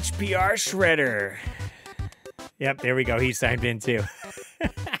 HPR Shredder. Yep, there we go. He signed in too.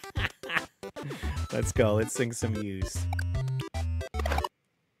 Let's go. Let's sing some Muse.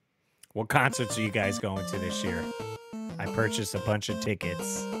 What concerts are you guys going to this year? I purchased a bunch of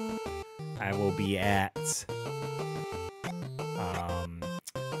tickets. I will be at...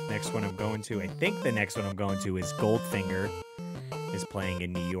 next one I'm going to, I think the next one I'm going to is Goldfinger is playing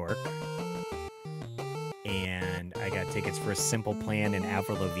in New York. And I got tickets for Simple Plan and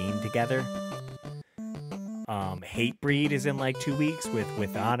Avril Lavigne together. Hatebreed is in like 2 weeks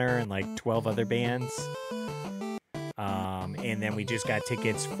with Honor and like 12 other bands. And then we just got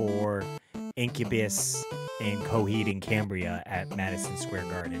tickets for Incubus and Coheed and Cambria at Madison Square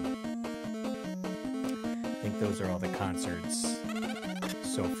Garden. I think those are all the concerts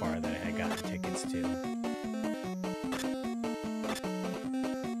so far that I got tickets to.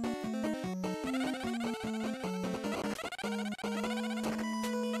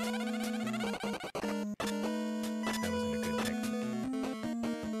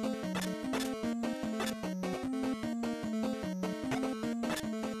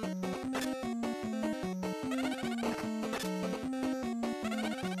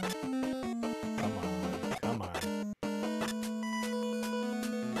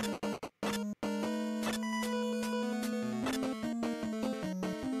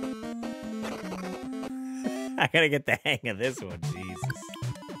 I gotta get the hang of this one, Jesus.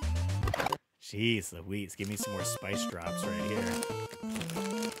 Jeez Louise, give me some more spice drops right here.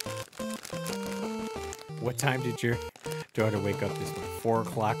 What time did your daughter wake up this morning? 4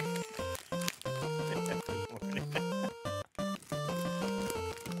 o'clock?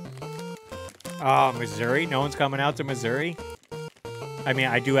 Oh, Missouri? No one's coming out to Missouri? I mean,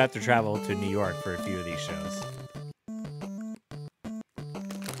 I do have to travel to New York for a few of these shows.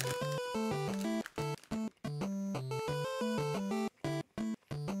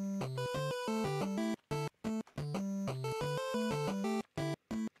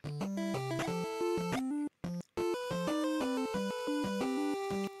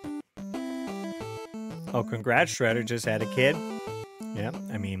 Oh, congrats, Shredder just had a kid. Yep,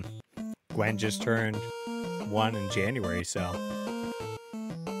 I mean, Gwen just turned 1 in January, so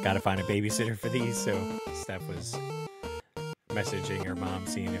gotta find a babysitter for these. So Steph was messaging her mom,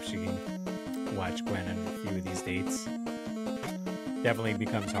 seeing if she can watch Gwen on a few of these dates. Definitely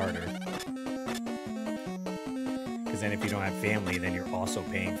becomes harder. Because then if you don't have family, then you're also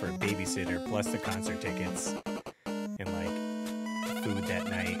paying for a babysitter plus the concert tickets and like food that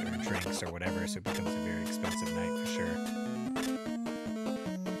night or drinks or whatever, so it becomes a very expensive night for sure.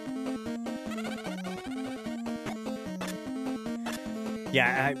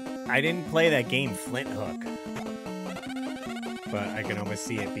 Yeah, I didn't play that game Flint Hook, but I can almost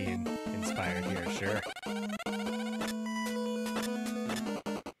see it being inspired here, sure.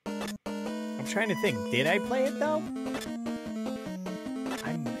 I'm trying to think, did I play it though?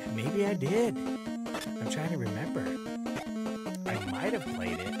 Maybe I did. I'm trying to remember. I might have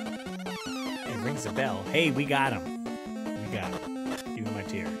played it. It rings a bell. Hey, we got him. We got him. Give me my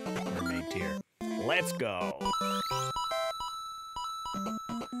tier. Mermaid tier. Let's go.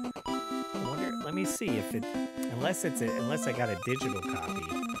 I wonder, let me see if it, unless I got a digital copy.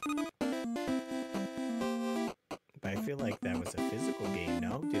 But I feel like that was a physical game,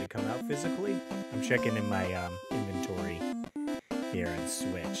 no? Did it come out physically? I'm checking in my inventory here on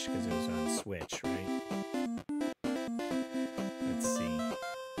Switch, because it was on Switch, right? Let's see.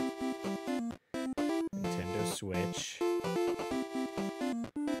 Nintendo Switch.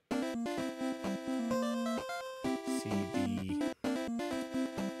 CD.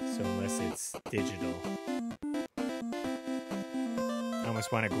 So unless it's digital. I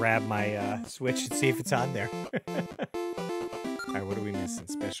almost want to grab my Switch and see if it's on there. Alright, what are we missing?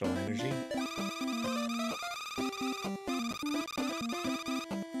 Special Energy?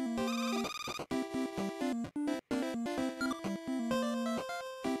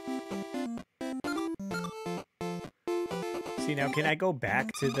 See, now can I go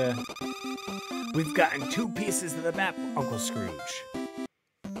back to the... We've gotten 2 pieces of the map, Uncle Scrooge.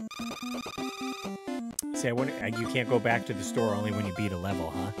 See, I wonder, you can't go back to the store only when you beat a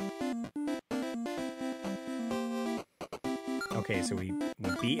level, huh? Okay, so we've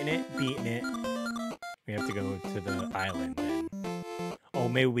beaten it. We have to go to the island then. Oh, Oh,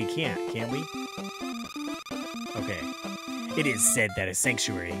 maybe we can't we? Okay. It is said that a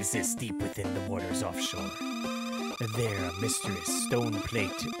sanctuary exists deep within the waters offshore. There, a mysterious stone plate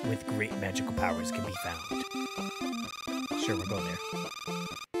with great magical powers can be found. Sure, we'll go there.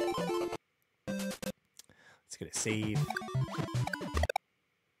 Let's get a save.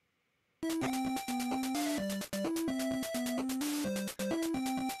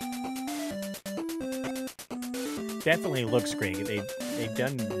 Definitely looks great. They've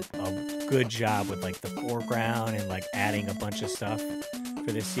done a good job with like the foreground and like adding a bunch of stuff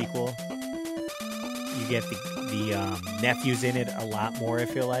for this sequel. You get the nephews in it a lot more, I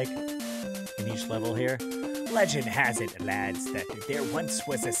feel like, in each level here. Legend has it, lads, that there once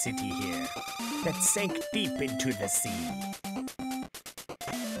was a city here that sank deep into the sea.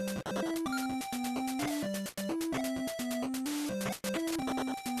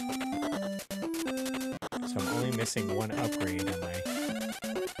 So I'm only missing one upgrade on my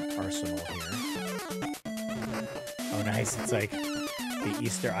arsenal here. Oh, nice. It's like the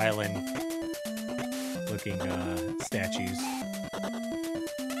Easter Island looking statues.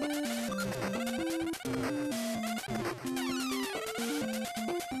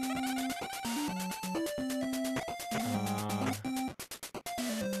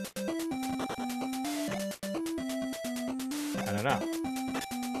 I don't know.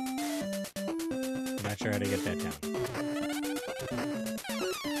 I'm not sure how to get that down.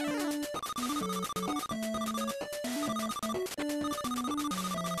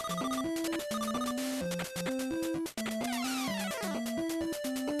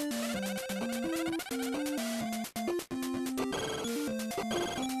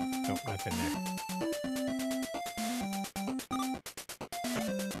 Nope, nothing there.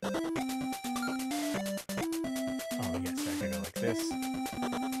 Oh, yes, I could go like this.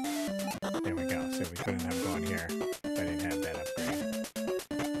 There we go. So we couldn't have gone here if I didn't have that upgrade.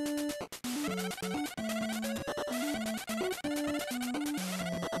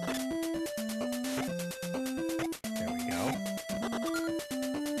 There we go.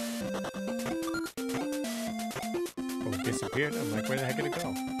 Oh, it disappeared? I'm like, where the heck did it go?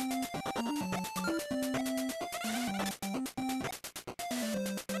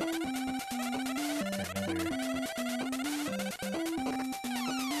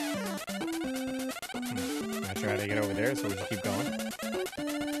 Try to get over there, so we'll just keep going.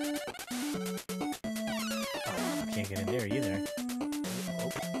 Oh, can't get in there either. Oh.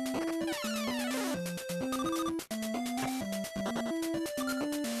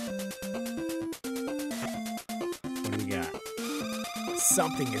 What do we got?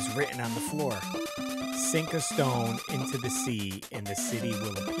 Something is written on the floor. Sink a stone into the sea, and the city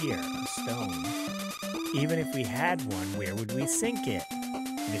will appear. A stone. Even if we had one, where would we sink it?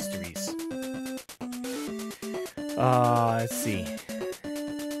 Mysteries. Let's see.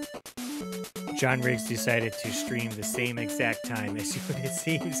 John Riggs decided to stream the same exact time as you. It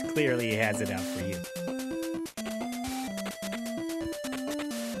seems clearly he has it out for you.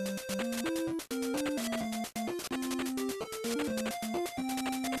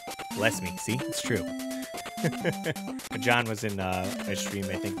 Bless me. See? It's true. John was in a stream,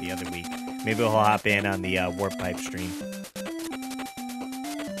 I think, the other week. Maybe he'll hop in on the Warp Pipe stream.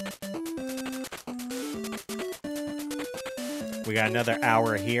 We got another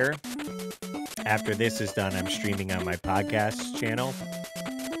hour here. After this is done, I'm streaming on my podcast channel,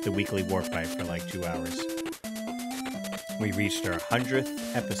 the weekly Warp Pipe, for like 2 hours. We reached our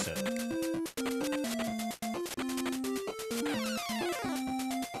 100th episode.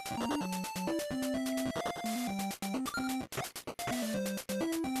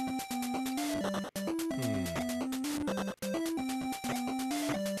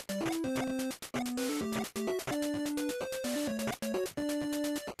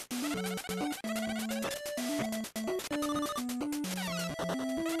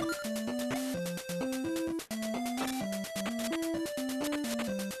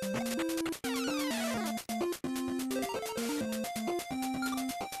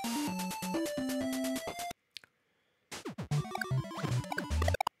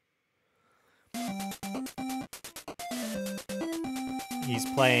 He's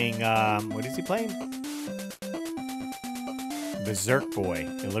playing, what is he playing? Berserk Boy.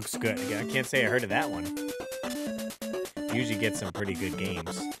 It looks good. I can't say I heard of that one. Usually get some pretty good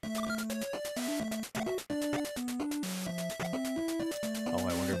games. Oh,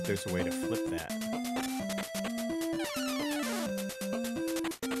 I wonder if there's a way to flip that.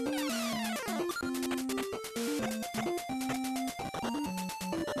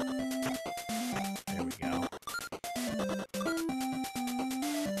 There we go.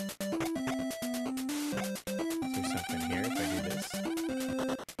 Is there something here if I do this?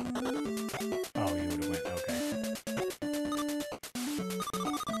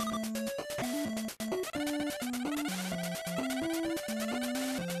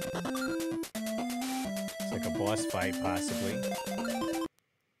 boss fight, possibly.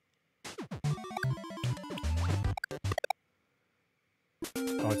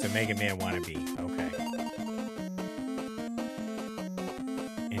 Oh, it's a Mega Man wannabe. Okay.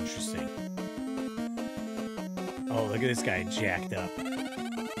 Interesting. Oh, look at this guy jacked up.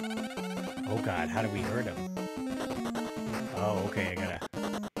 Oh god, how do we hurt him? Oh, okay, I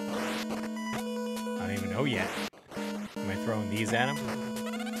don't even know yet. Am I throwing these at him?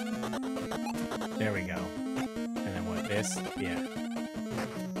 There we go. And then what, this? Yeah.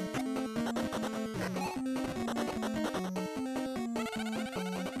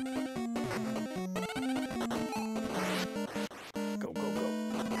 Go, go, go.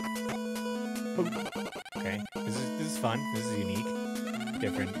 Boom. Okay, this is fun. This is unique.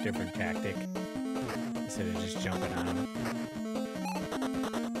 Different tactic. Instead of just jumping on him.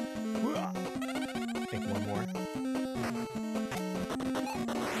 I think one more.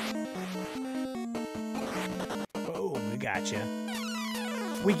 Boom, we gotcha.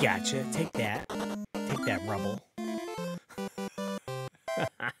 We gotcha. Take that. Take that, rubble.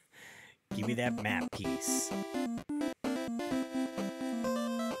 Give me that map piece.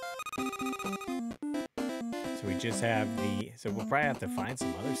 So we just have the... So we'll probably have to find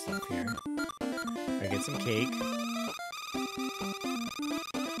some other stuff here. I get some cake.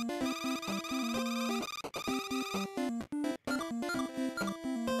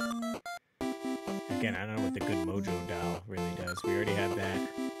 Again, I don't know what the Good Mojo doll really does. We already have that.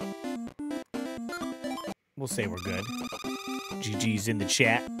 We'll say we're good. GG's in the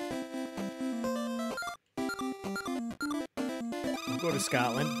chat. We'll go to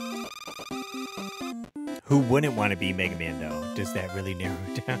Scotland. Who wouldn't want to be Mega Man, though? Does that really narrow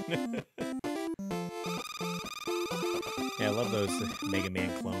it down? Yeah, I love those Mega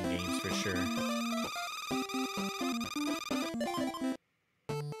Man clone games for sure.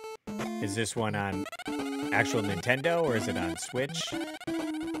 Is this one on actual Nintendo or is it on Switch?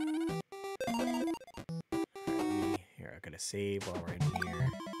 Here, I gotta save while we're in here.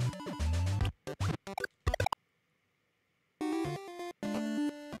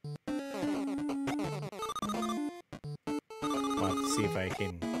 I'll have to see if I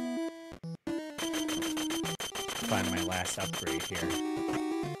can find my last upgrade here.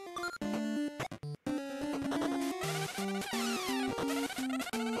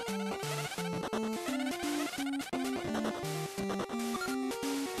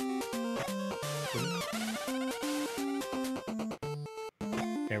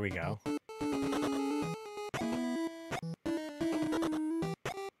 There we go.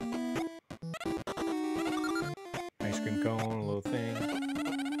 Ice cream cone, a little thing.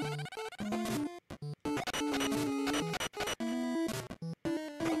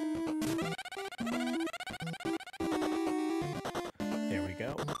 There we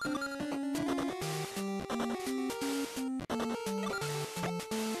go.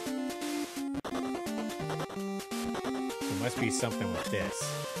 There must be something with this,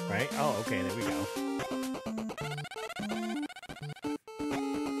 right? Oh, okay, there we go.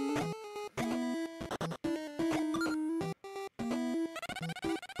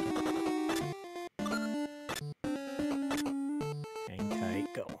 Hang tight,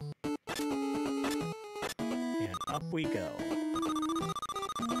 go. And up we go.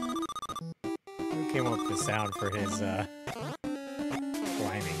 Who came up with the sound for his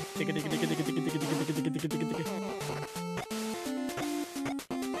climbing?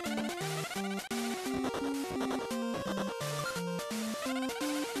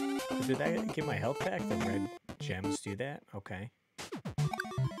 Did I get my health back? The red gems do that? Okay.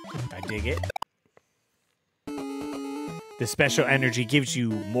 I dig it. The special energy gives you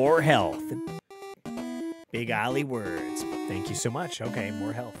more health. Big Ollie words. Thank you so much. Okay,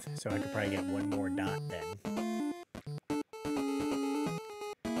 more health. So I could probably get one more dot then.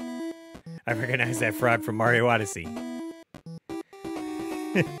 I recognize that fraud from Mario Odyssey.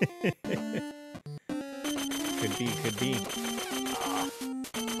 Could be, could be.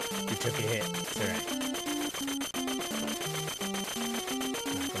 You took a hit. It's alright.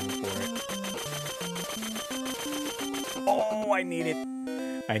 Not going for it. Oh, I need it.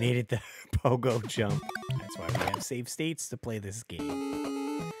 I needed the pogo jump. That's why we have save states to play this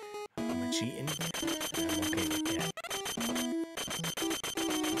game. Am I cheating? I'm okay with that.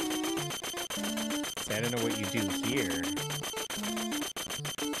 See, I don't know what you do here.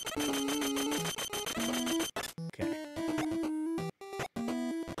 Okay.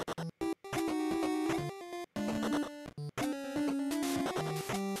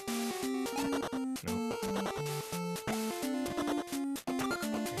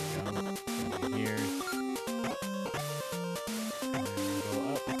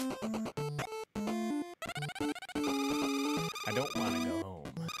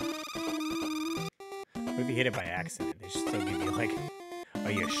 you hit it by accident, they should still give you like,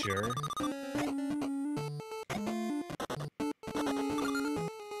 are you sure?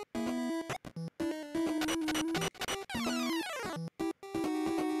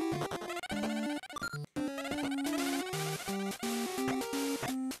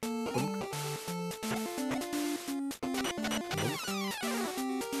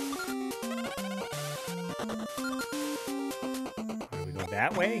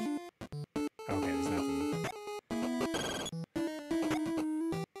 That way? Okay, there's nothing.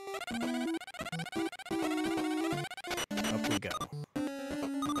 Up we go.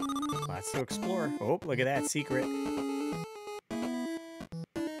 Lots to explore. Oh, look at that secret.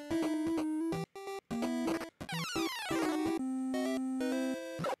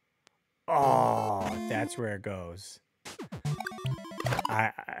 Oh, that's where it goes.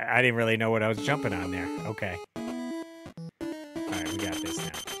 I didn't really know what I was jumping on there. Okay. Alright, we got this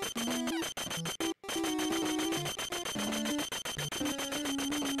now.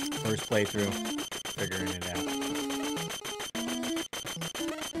 First playthrough, figuring it out.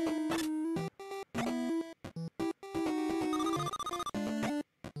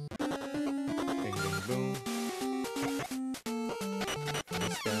 Bing, bing, boom.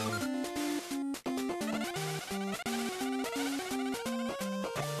 This guy.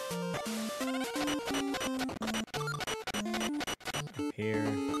 Up here.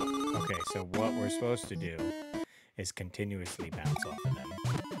 Okay, so what we're supposed to do is continuously bounce off of them.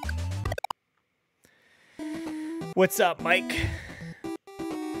 What's up, Mike?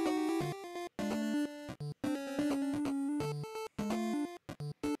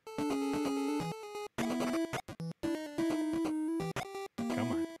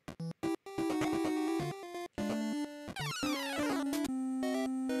 Come on.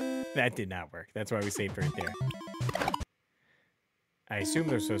 That did not work. That's why we saved right there. I assume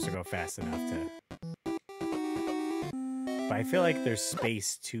they're supposed to go fast enough to... But I feel like there's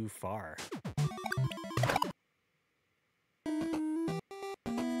space too far.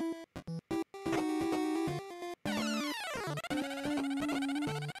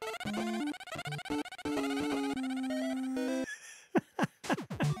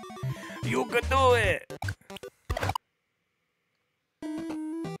 You can do it!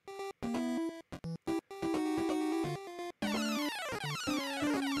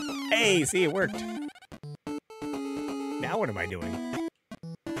 Hey, see, it worked. Now what am I doing?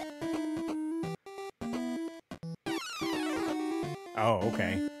 Oh,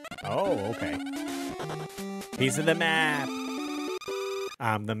 okay. Oh, okay. Piece of the map.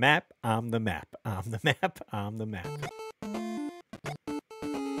 I'm the map, I'm the map, I'm the map, I'm the map.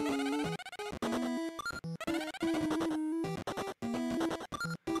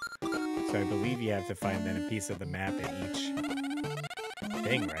 So I believe you have to find then a piece of the map in each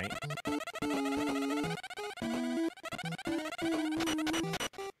thing, right?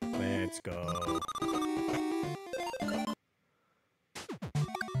 Let's go.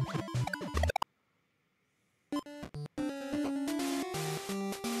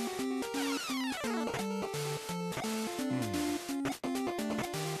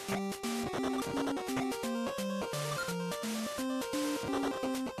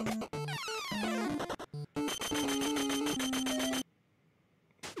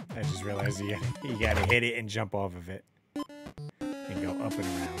 I just realized you gotta hit it and jump off of it. And go up and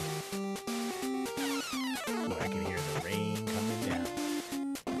around. Ooh, I can hear the rain coming down.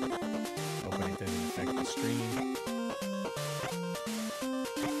 Hoping it doesn't affect the stream.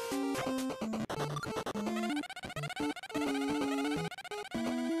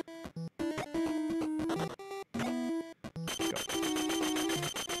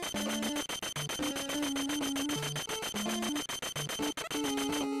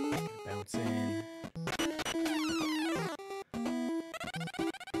 Bounce in.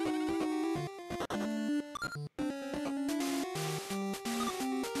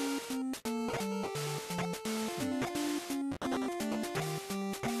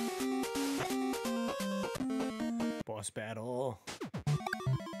 Boss battle.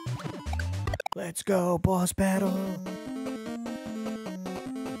 Let's go, boss battle.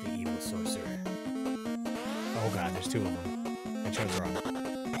 The evil sorcerer. Oh god, there's two of them. I chose wrong.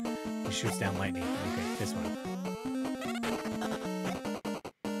 He shoots down lightning. Okay, this one.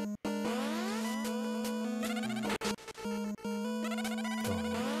 Oh,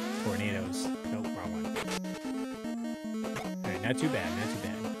 tornadoes. Nope, wrong one. Alright, not too bad, not too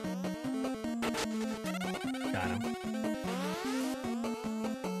bad. Got him.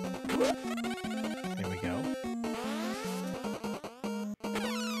 There we go.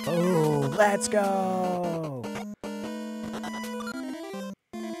 Oh, let's go!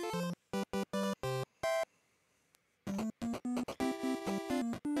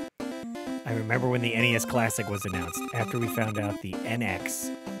 when the NES Classic was announced. After we found out the NX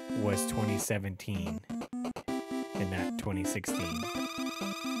was 2017 and not 2016.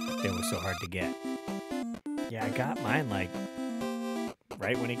 They were so hard to get. Yeah, I got mine like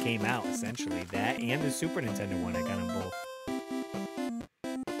right when it came out, essentially. That and the Super Nintendo one, I got them both.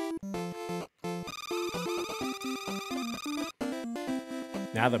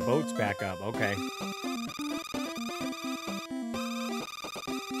 Now the boat's back up. Okay.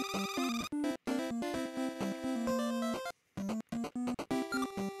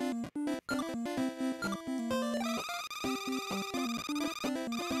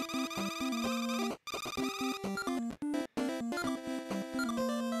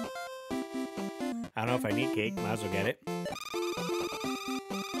 I don't know if I need cake. Might as well get it.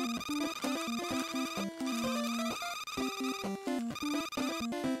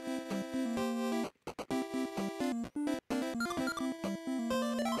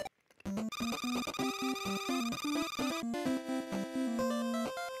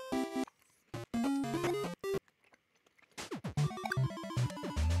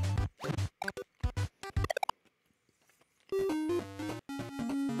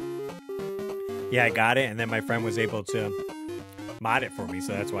 Yeah, I got it, and then my friend was able to mod it for me,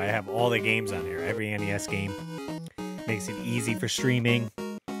 so that's why I have all the games on here. Every NES game. Makes it easy for streaming,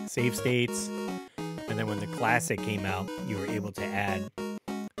 save states, and then when the Classic came out, you were able to add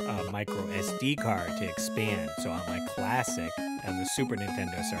a micro SD card to expand. So on my Classic, and the Super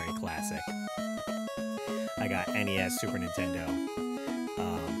Nintendo, sorry, Classic, I got NES, Super Nintendo,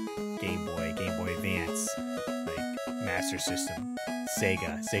 Game Boy Advance, like Master System,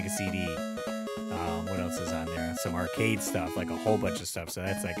 Sega CD. What else is on there? Some arcade stuff, like a whole bunch of stuff. So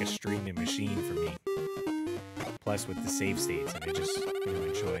that's like a streaming machine for me. Plus with the save states, and I just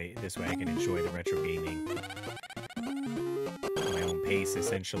enjoy this way. I can enjoy the retro gaming at my own pace,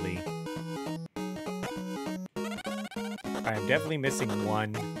 essentially. I'm definitely missing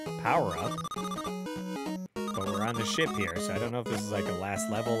one power up, but we're on the ship here, so I don't know if this is like a last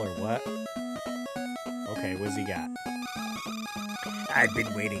level or what. Okay, what's he got? I've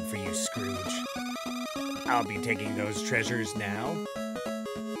been waiting for you, Scrooge. I'll be taking those treasures now.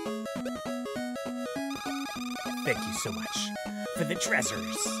 Thank you so much for the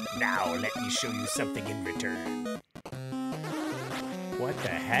treasures. Now let me show you something in return. What the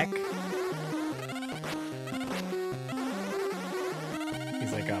heck?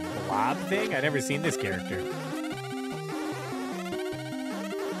 He's like a blob thing? I've never seen this character.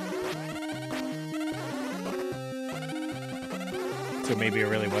 So maybe it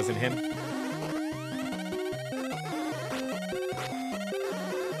really wasn't him?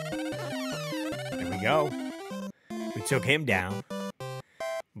 There we go. We took him down.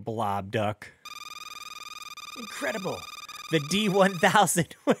 Blob Duck. Incredible. The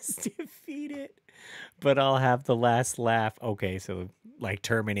D1000 was defeated. But I'll have the last laugh. Okay, so like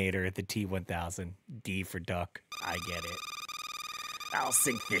Terminator at the T1000. D for Duck. I get it. I'll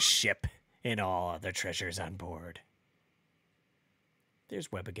sink this ship and all other treasures on board. There's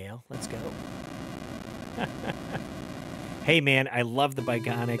Webbigail. Let's go. Hey, man, I love the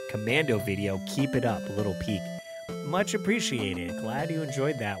Bionic Commando video. Keep it up. A little peek. Much appreciated. Glad you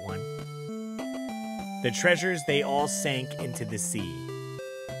enjoyed that one. The treasures, they all sank into the sea.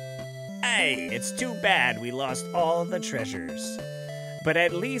 Hey, it's too bad we lost all the treasures. But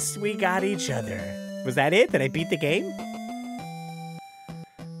at least we got each other. Was that it? Did I beat the game?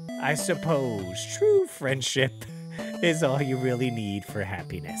 I suppose true friendship is all you really need for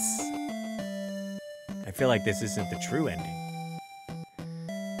happiness. I feel like this isn't the true ending.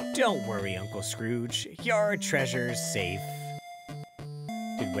 Don't worry, Uncle Scrooge. Your treasure's safe.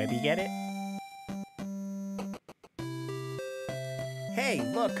 Did Webby get it? Hey,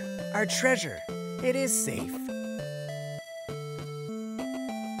 look, our treasure. It is safe.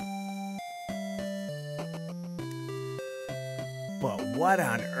 But what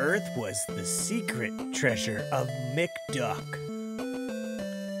on earth was the secret treasure of McDuck?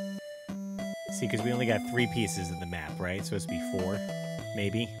 See, because we only got 3 pieces of the map, right? It's supposed to be 4,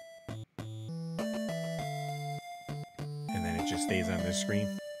 maybe. And then it just stays on the screen.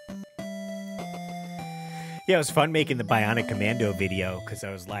 Yeah, it was fun making the Bionic Commando video because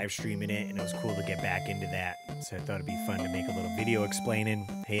I was live streaming it and it was cool to get back into that. So I thought it'd be fun to make a little video explaining,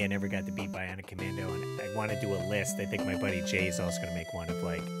 hey, I never got to beat Bionic Commando, and I want to do a list. I think my buddy Jay is also going to make one of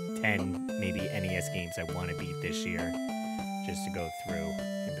like 10 maybe NES games I want to beat this year, just to go through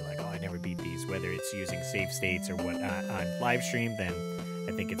and be like, oh, I never beat these. Whether it's using save states or what on live stream, then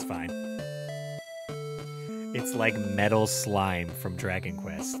I think it's fine. It's like metal slime from Dragon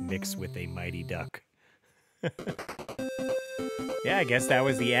Quest mixed with a mighty duck. Yeah, I guess that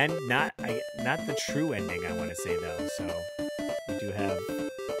was the end. Not the true ending, I want to say, though. So we do have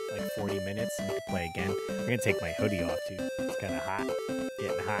like 40 minutes and we can play again. I'm going to take my hoodie off, too. It's kind of hot.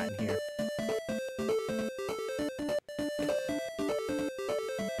 Getting hot in here.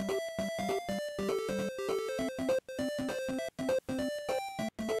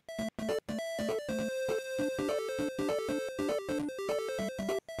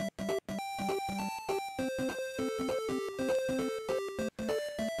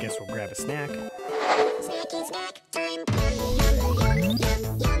 Guess we'll grab a snack. Snacky snack time. Yummy, yummy, yum,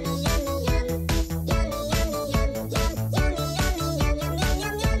 yummy, yummy, yum. Yummy, yummy, yum, yum, yummy, yummy, yum,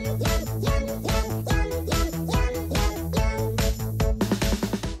 yum, yum, yum, yum, yum, yum, yum, yum.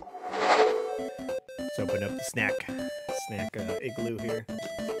 Let's open up the snack igloo here.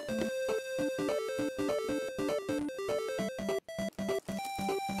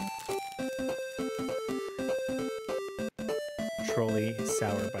 Trolley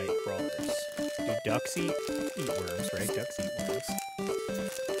sour bite crawlers. Do ducks eat worms, right? Ducks eat worms.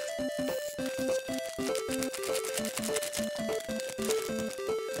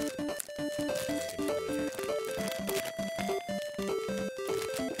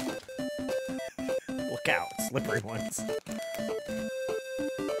 Look out, slippery ones.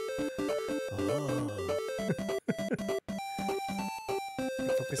 Oh.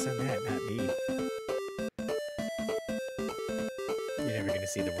 Focus on that, not me. You're never gonna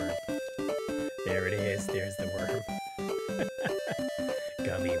see the worm. There it is. There's the worm.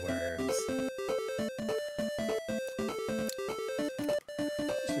 Gummy worms.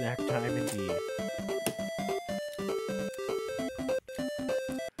 Snack time indeed.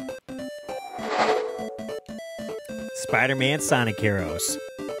 Spider-Man Sonic Heroes.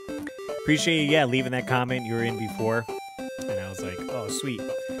 Appreciate you, leaving that comment. You were in before. And I was like, oh, sweet.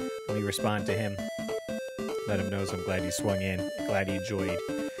 Let me respond to him. Let him know, so I'm glad he swung in. Glad he enjoyed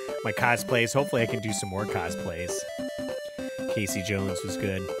my cosplays. Hopefully I can do some more cosplays. Casey Jones was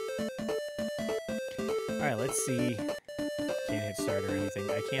good. Alright, let's see. Can't hit start or anything.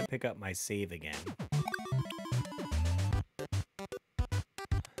 I can't pick up my save again.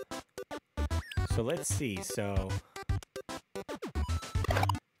 So let's see. So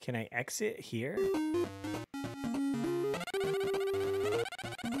can I exit here?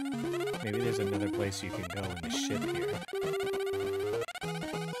 Maybe there's another place you can go in the ship here.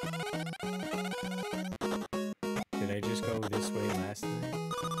 Did I just go this way last time?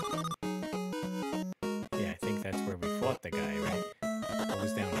 Yeah, I think that's where we fought the guy, right? What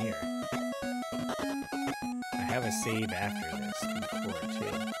was down here? I have a save after this before,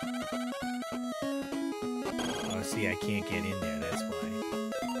 too. Oh, see, I can't get in there, that's why.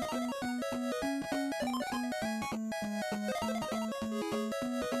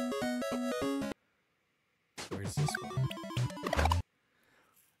 Where's this one?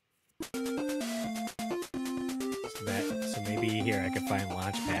 So maybe here I can find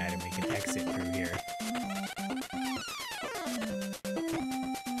Launchpad and we can exit through here.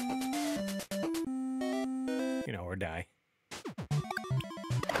 You know, or die.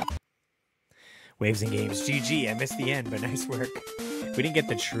 Waves and Games. GG, I missed the end, but nice work. We didn't get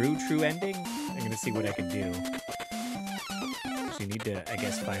the true ending. I'm gonna see what I can do. So you need to, I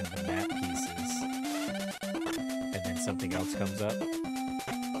guess, find the map pieces. And then something else comes up.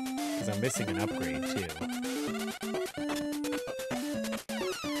 Because I'm missing an upgrade, too.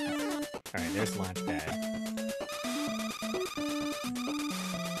 Alright, there's Launchpad.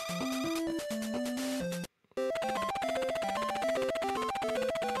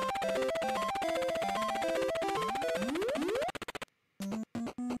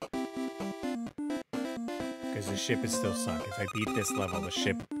 Because the ship is still sunk. If I beat this level, the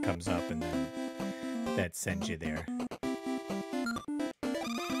ship comes up and then that sends you there.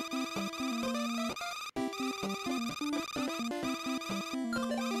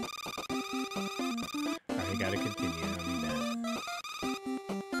 Alright, gotta continue. I don't need that.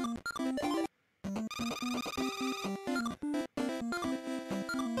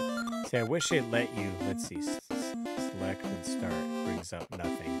 See, I wish it let you, let's see, select and start, brings up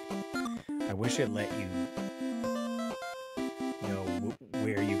nothing. I wish it let you know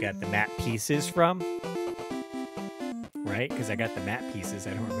where you got the map pieces from. Right? Because I got the map pieces.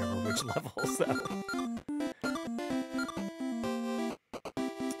 I don't remember which levels, though.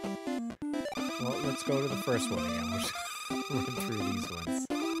 Well, let's go to the first one again. We'll just run through these ones.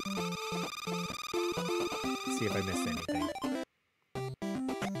 See if I missed anything.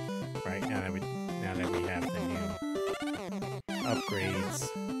 Right, now that we have the new upgrades.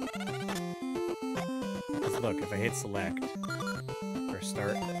 Because look, if I hit select or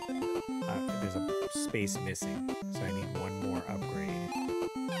start, there's a space missing, so I need one more upgrade.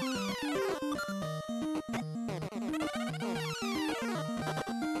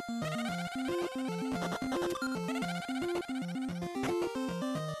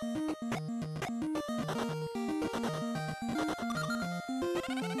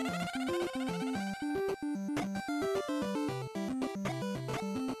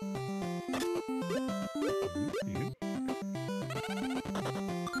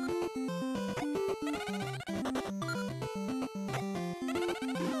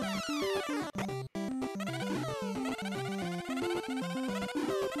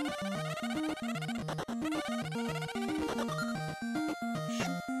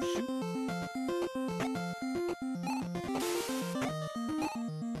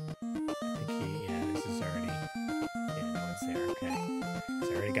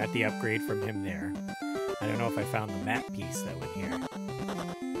 Got the upgrade from him there. I don't know if I found the map piece though in here.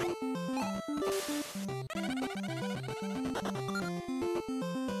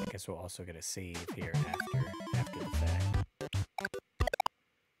 I guess we'll also get a save here after the fact.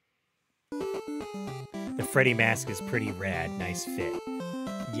 The Freddy mask is pretty rad. Nice fit.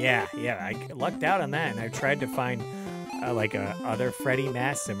 Yeah, I lucked out on that, and I tried to find like a other Freddy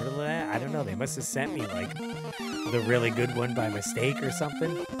mask similar to that. I don't know. They must have sent me like the really good one by mistake or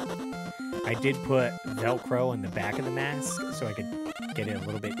something. I did put Velcro on the back of the mask so I could get it a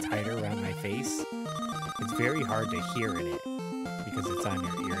little bit tighter around my face. It's very hard to hear in it because it's on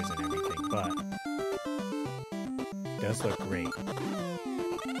your ears and everything, but it does look great.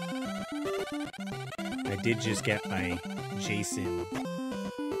 I did just get my Jason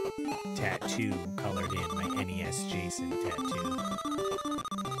tattoo colored in, my NES Jason tattoo.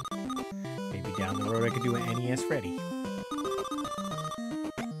 Maybe down the road I could do an NES Freddy.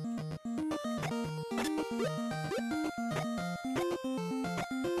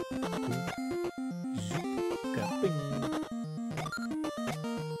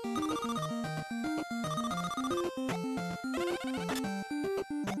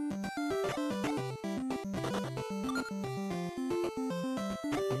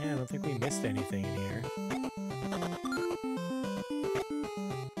 Yeah, I don't think we missed anything in here.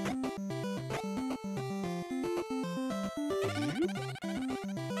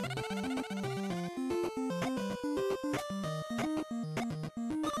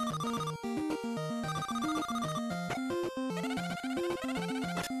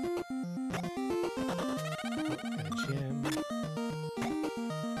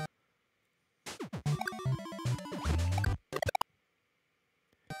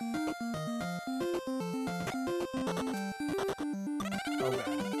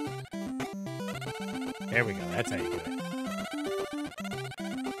 There we go. That's how you do it.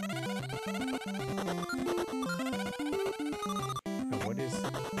 Oh, what is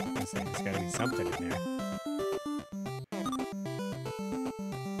this? There's got to be something in there.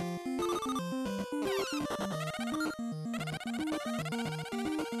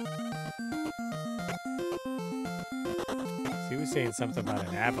 So he was saying something about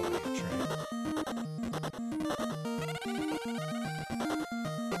an avalanche, right?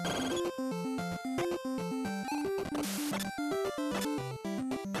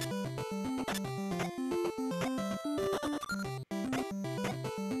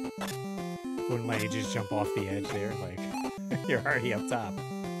 Wouldn't let you just jump off the edge there, like you're already up top.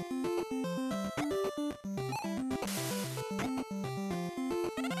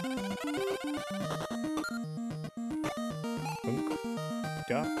 Boom.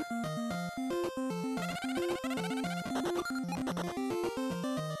 Duck.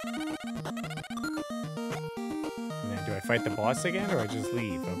 And then do I fight the boss again or I just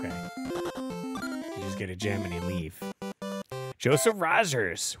leave? Okay. You just get a gem and you leave. Joseph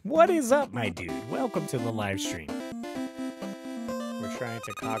Rogers, what is up, my dude? Welcome to the live stream. We're trying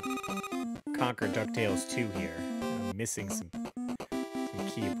to conquer Ducktales 2 here. I'm missing some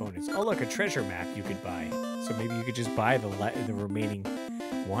key opponents. Oh, look, a treasure map you could buy. So maybe you could just buy the remaining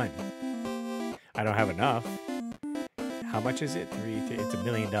one. I don't have enough. How much is it? It's $1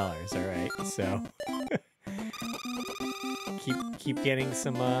 million. All right, so keep getting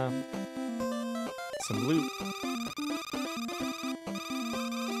some loot.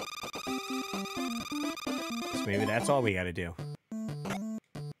 Maybe that's all we gotta do.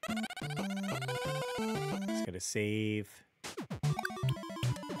 Just gotta save.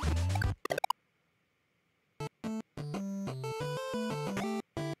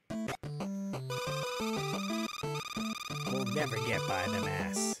 We'll never get by the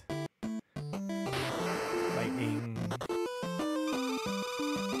mass. Lightning.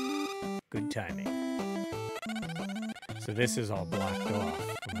 Good timing. So this is all blocked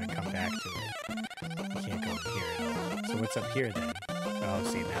off when I come back to it. what's up here then? Oh,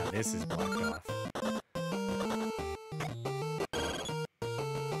 see, now this is blocked off.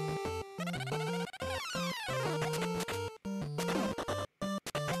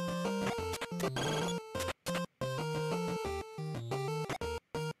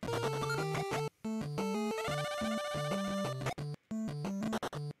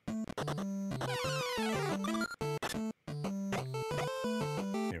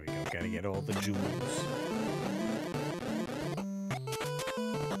 Gotta get all the jewels.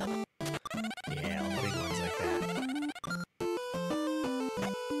 Yeah, all the big ones like that.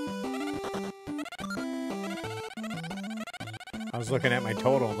 I was looking at my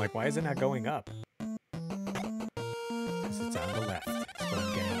total. I'm like, why is it not going up? Because it's on the left. So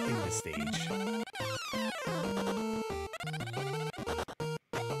I'm getting in the stage.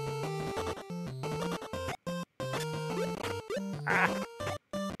 Ah!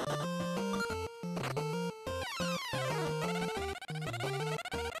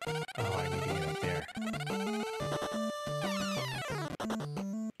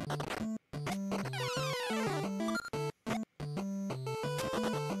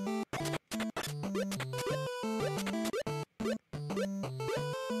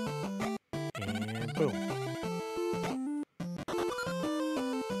 And boom.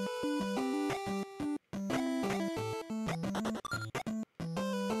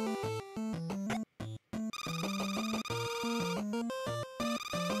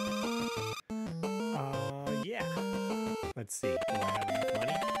 Yeah. Let's see. Do I have enough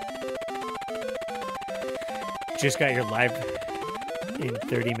money? Just got your live in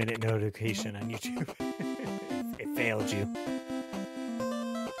 30-minute notification on YouTube. It failed you.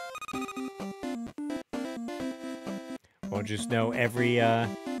 Well, just know every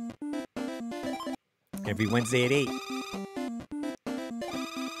Wednesday at 8.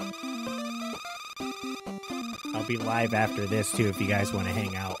 I'll be live after this too if you guys want to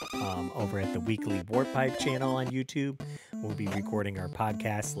hang out over at the Weekly Warp Pipe channel on YouTube. We'll be recording our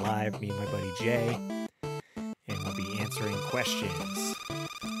podcast live, me and my buddy Jay, and we'll be answering questions.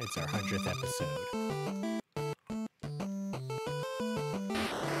 It's our 100th episode.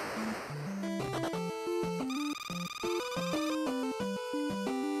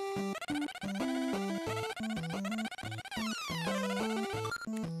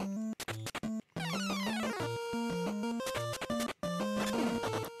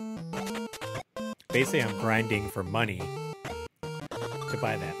 Basically, I'm grinding for money to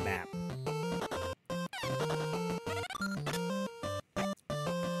buy that map.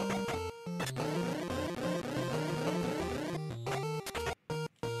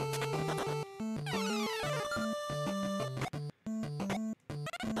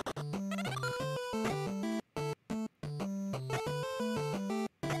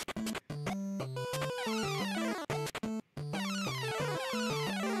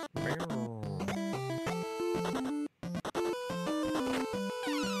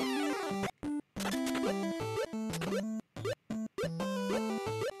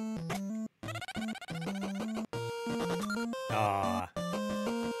 Ah, I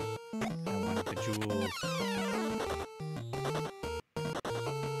wanted the jewels.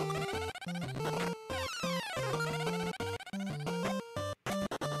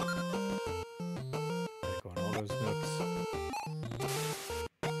 Gotta go on all those nooks.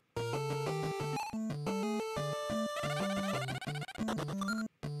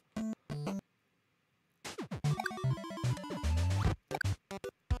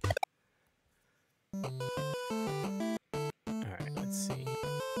 Alright, let's see.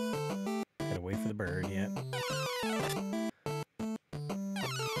 Gotta wait for the bird yet.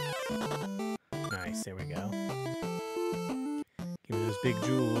 Nice, there we go. Give me those big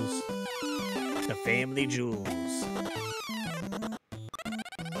jewels. The family jewels.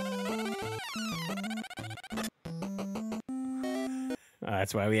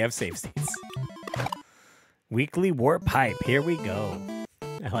 That's why we have save states. Weekly Warp Pipe. Here we go.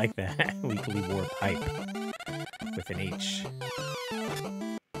 I like that. Weekly Warp Pipe. With an H.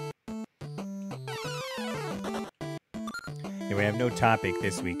 Yeah, we have no topic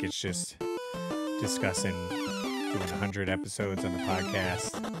this week. It's just discussing doing 100 episodes on the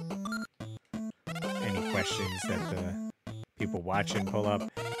podcast. Any questions that the people watching pull up.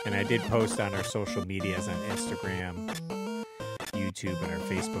 And I did post on our social medias on Instagram, YouTube, and our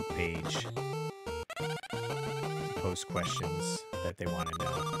Facebook page. To post questions that they want to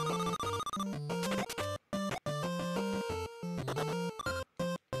know.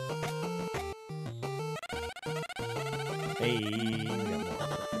 Hey, we got more.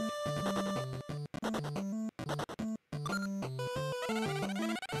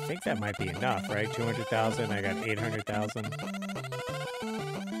 Perfect. think that might be enough, right? 200,000. I got 800,000.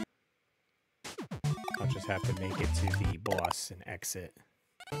 I'll just have to make it to the boss and exit.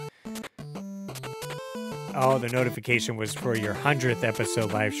 Oh, the notification was for your 100th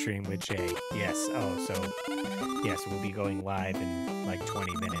episode live stream with Jay. Yes. Oh, so yes, we'll be going live in like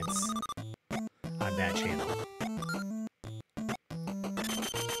 20 minutes on that channel.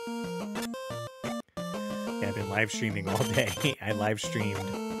 Yeah, I've been live streaming all day. I live streamed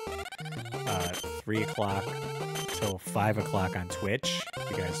 3 o'clock till 5 o'clock on Twitch. If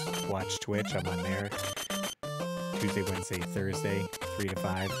you guys watch Twitch, I'm on there. Tuesday, Wednesday, Thursday, 3 to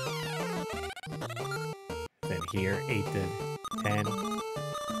 5. Then here, 8 to 10.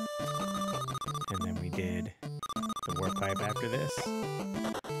 And then we did the warp pipe after this.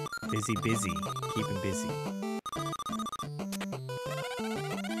 Busy, busy. Keeping busy.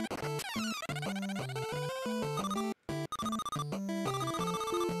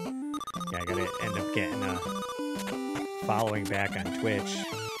 Yeah, I gotta end up getting a following back on Twitch.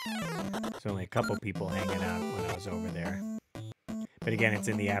 There's only a couple people hanging out when I was over there. But again, it's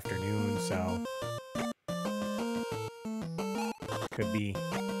in the afternoon, so could be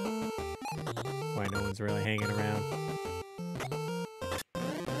why no one's really hanging around.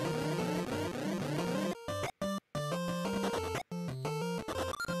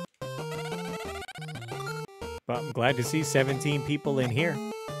 But I'm glad to see 17 people in here.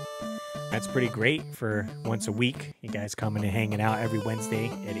 That's pretty great for once a week. You guys coming and hanging out every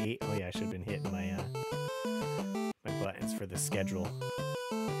Wednesday at 8. Oh yeah, I should have been hitting my my buttons for the schedule.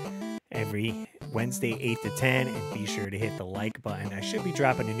 Every Wednesday, 8 to 10, and be sure to hit the like button. I should be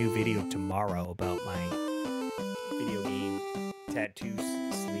dropping a new video tomorrow about my video game tattoo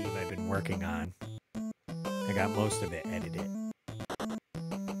sleeve I've been working on. I got most of it edited.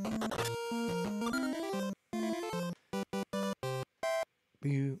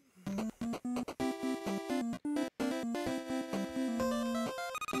 Boo.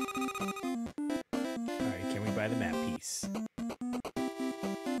 Alright, can we buy the map piece?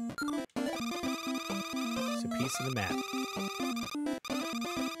 It's a piece of the map.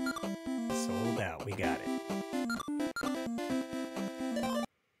 Sold out, we got it.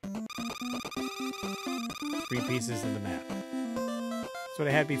 Three pieces of the map. That's what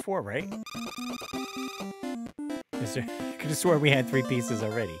I had before, right? Is there, I could have sworn we had 3 pieces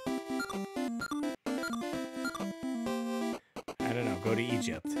already. I don't know, go to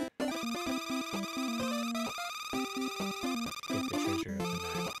Egypt. Get the treasure of the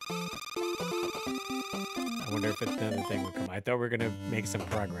Nile. I wonder if another thing will come. I thought we were going to make some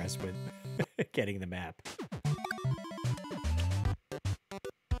progress with getting the map.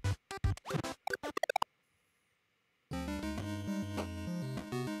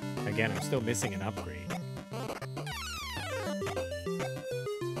 Again, I'm still missing an upgrade.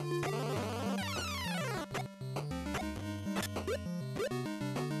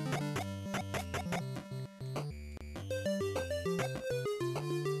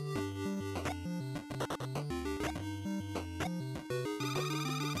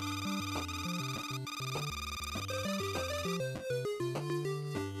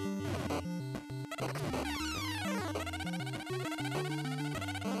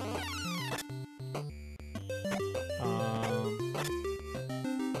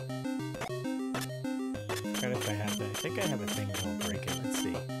 I think I have a thing that will break it. Let's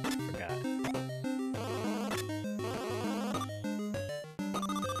see. Forgot.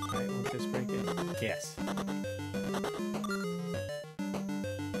 Alright, won't this break it? Yes. Oh,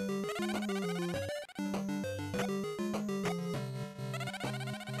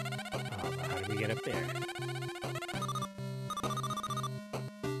 how did we get up there?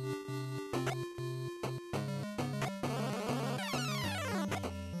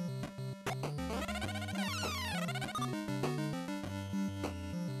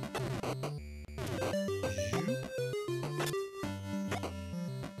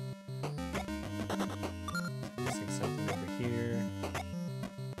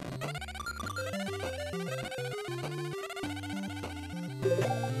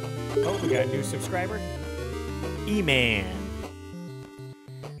 Oh, we got a new subscriber. E-Man.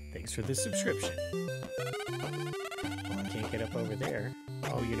 Thanks for the subscription. Oh, I can't get up over there.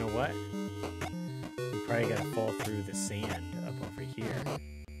 Oh, you know what? We probably gotta fall through the sand up over here.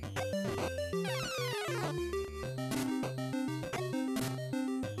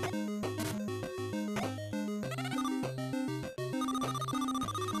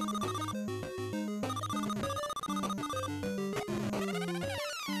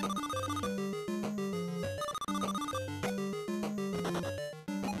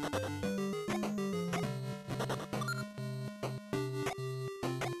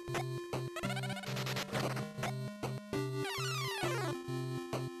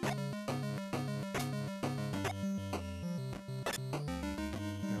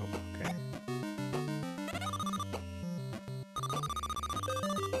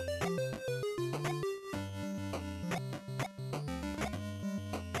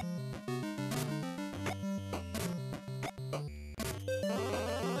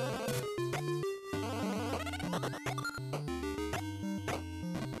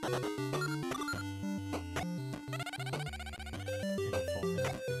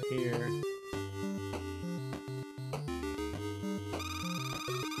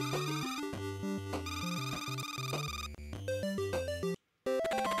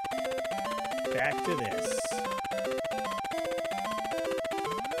 back to this.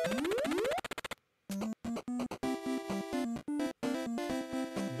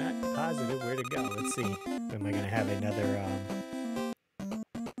 Not positive where to go. Let's see. Am I gonna have another?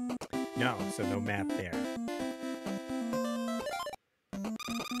 No, so no map there.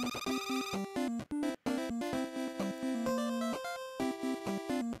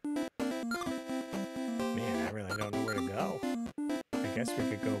 Man, I really don't know where to go. I guess we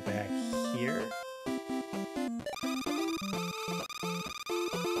could go back here.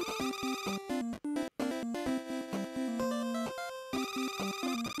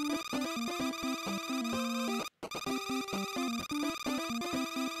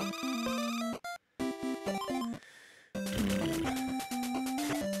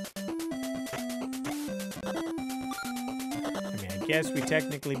 I guess we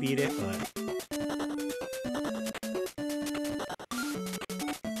technically beat it, but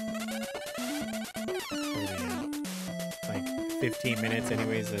like 15 minutes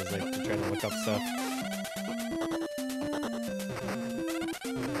anyways, as like to try to look up stuff.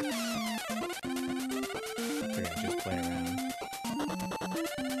 We're gonna just play around.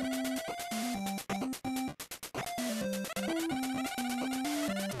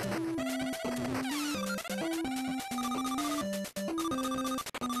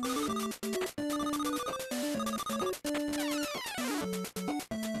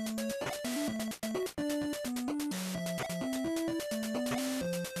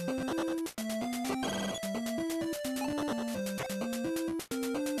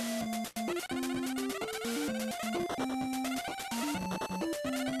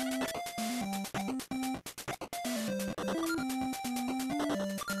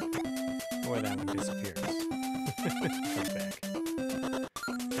 Or that one disappears. Comes back.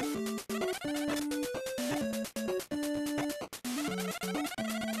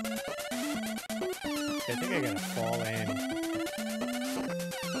 I think I gotta fall in one of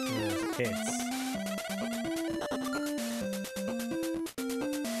those pits.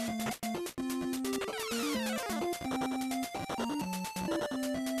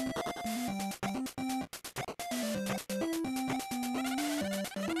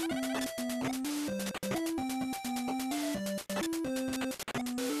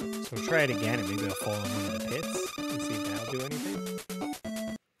 So we'll try it again and maybe I'll fall in one of the pits and see if that'll do anything.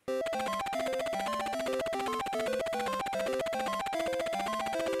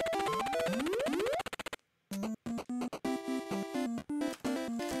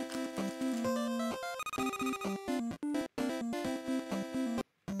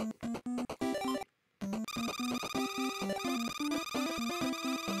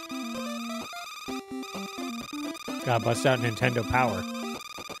 Gotta bust out Nintendo Power.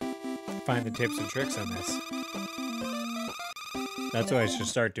 Find the tips and tricks on this. That's what I should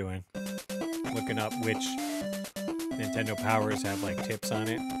start doing. Looking up which Nintendo Powers have like tips on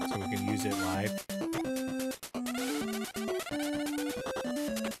it so we can use it live.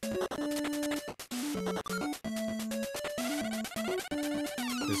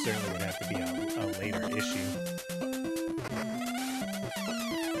 This certainly would have to be a later issue.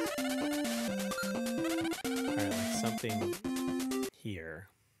 Alright, like something here.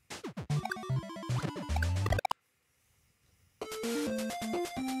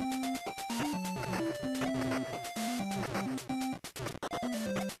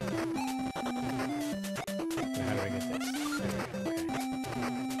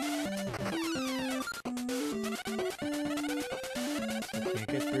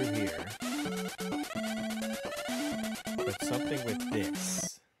 Something with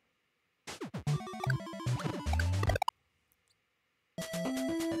this.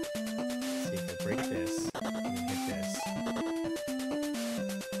 See if I break this and then hit this.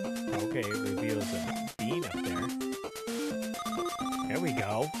 Okay, it reveals a bean up there. There we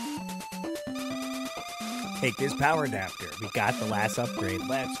go. Take this power adapter. We got the last upgrade.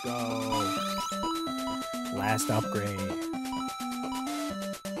 Let's go. Last upgrade.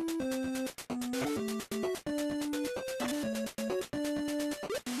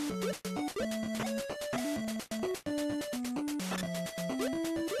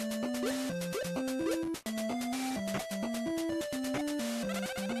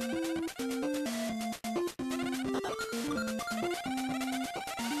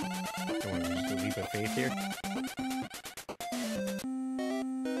 Faith here.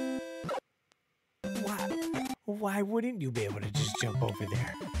 Why wouldn't you be able to just jump over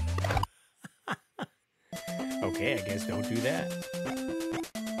there? Okay, I guess don't do that.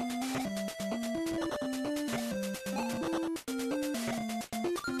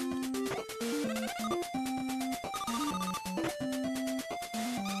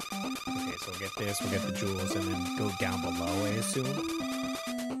 Okay, so we'll get this, we'll get the jewels, and then go down below, I assume.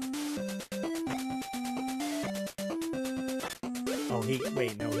 Oh,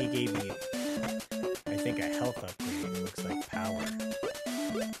 wait, no, he gave me, I think, a health upgrade. It looks like power.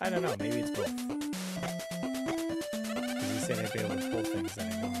 I don't know, maybe it's both. Because he said I'd be able to pull things that I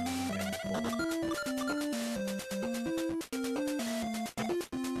don't know how to pull.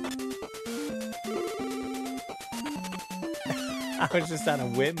 I was just on a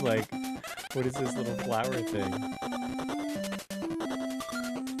whim, like, what is this little flower thing?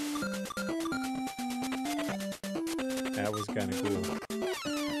 That was kind of cool.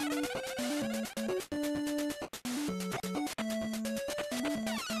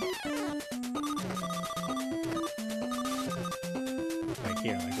 Like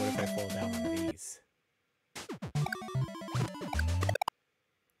here, like what if I fall down one of these?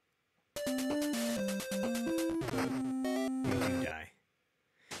 You die.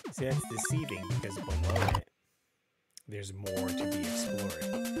 See, that's deceiving because below it, there's more to be explored.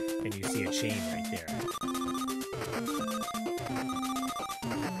 And you see a chain right there.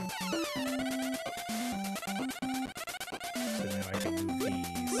 So now I can move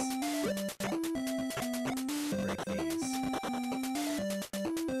these. Break these.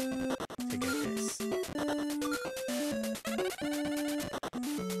 To get this.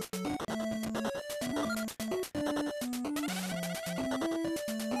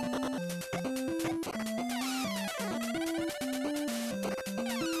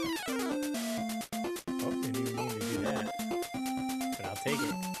 Take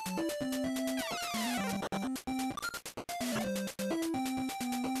it.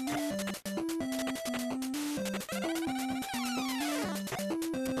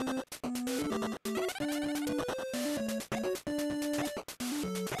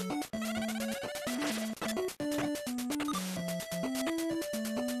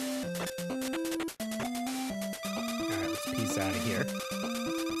 Alright, let's peace out of here.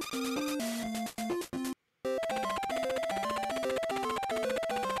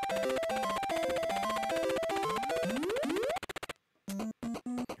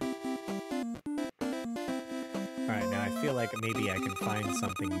 I feel like maybe I can find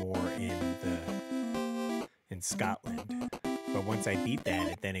something more in Scotland. But once I beat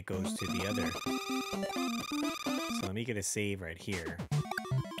that, then it goes to the other. So let me get a save right here.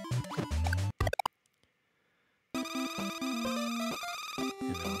 And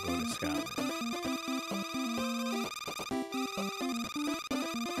then I'll go to Scotland.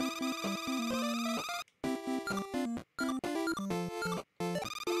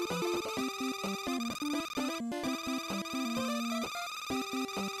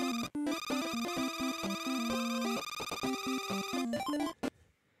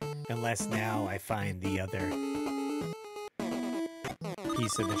 Unless now I find the other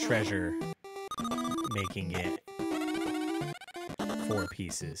piece of the treasure, making it 4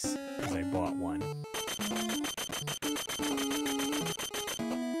 pieces, because I bought one.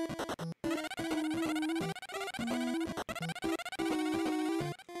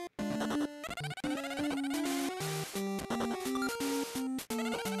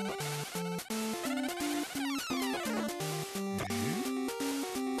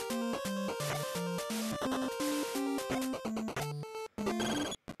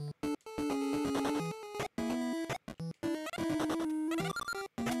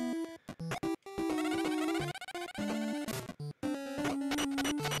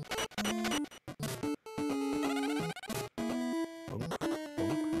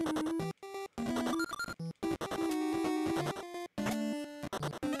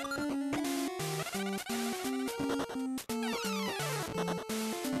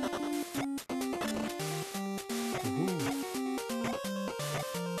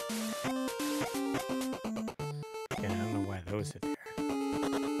 Those are there.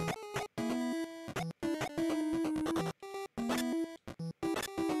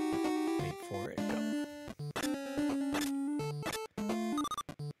 Wait for it. Go.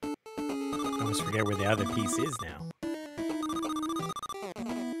 I almost forget where the other piece is now.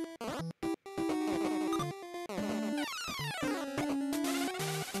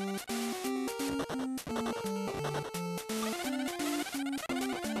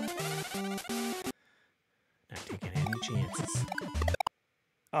 Chances.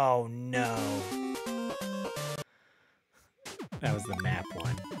 Oh no. That was the map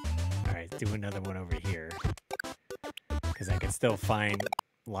one. Alright, do another one over here. Because I can still find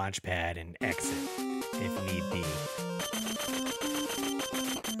Launchpad and exit if need be.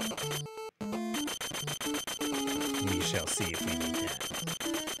 We shall see if we need that.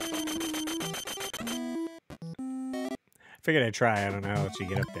 Figured I'd try, I don't know how else you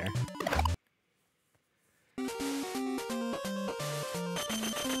get up there.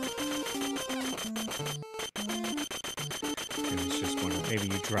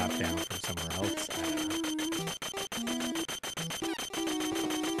 drop down from somewhere else. I don't know.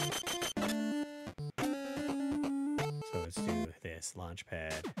 So let's do this launch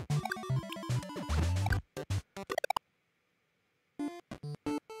pad.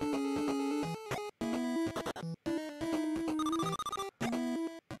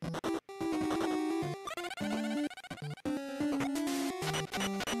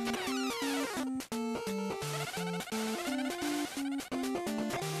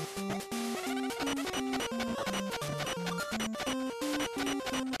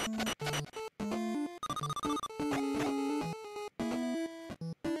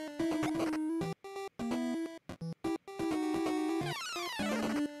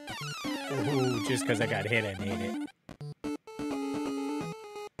 Ooh, just because I got hit, I made it.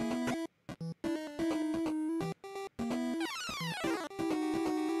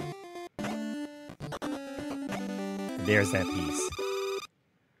 There's that piece.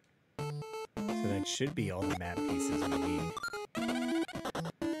 So that should be all the map pieces we need.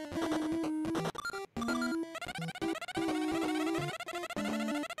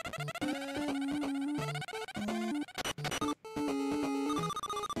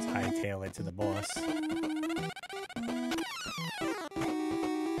 Let's hightail it to the boss.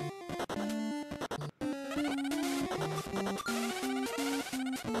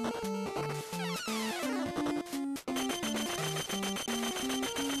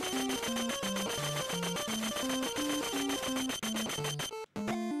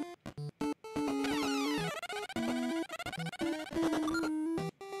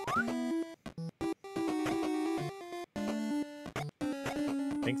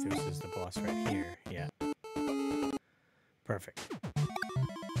 I think this is the boss right here. Yeah. Perfect.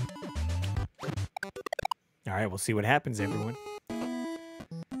 All right, we'll see what happens, everyone.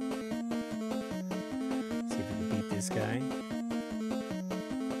 See if we can beat this guy.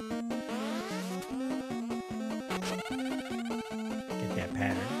 Get that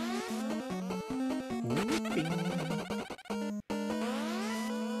pattern. Whooping.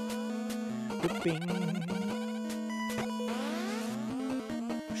 Whooping.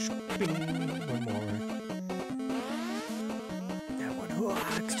 One more. That one.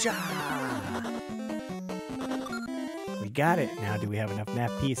 We got it. Now, do we have enough map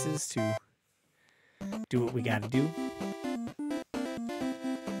pieces to do what we got to do?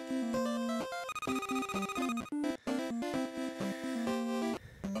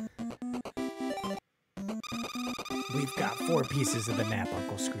 We've got 4 pieces of the map,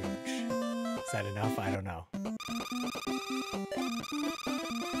 Uncle Scrooge. Is that enough? I don't know.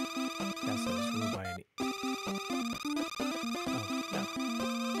 That's what it's ruled by any. Oh, no.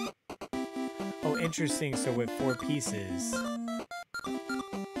 Oh, interesting. So with 4 pieces,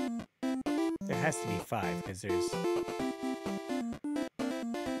 there has to be 5 because there's 1,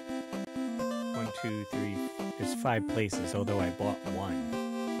 2, 3. There's 5 places. Although I bought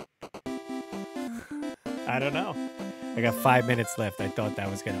 1. I don't know. I got 5 minutes left. I thought that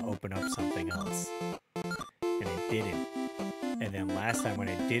was going to open up something else, and it didn't. And then last time when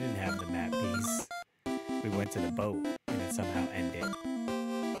I didn't have the map piece, we went to the boat and it somehow ended.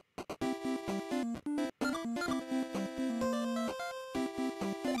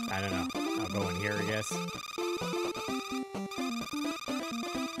 I don't know. I'll go in here, I guess.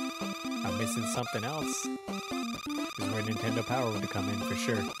 I'm missing something else. This is where Nintendo Power would come in for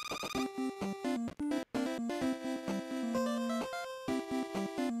sure.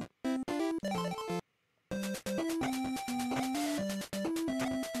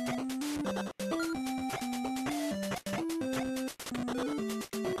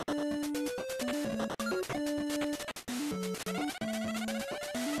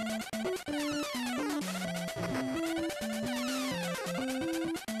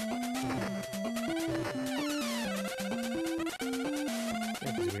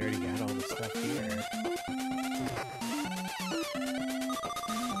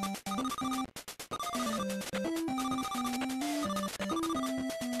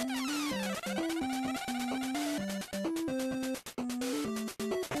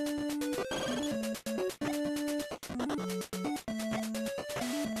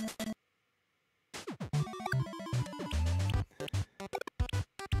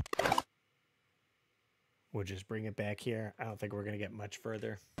 We'll just bring it back here. I don't think we're going to get much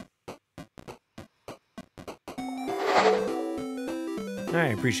further.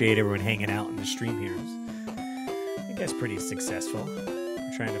 I appreciate everyone hanging out in the stream here. I guess pretty successful.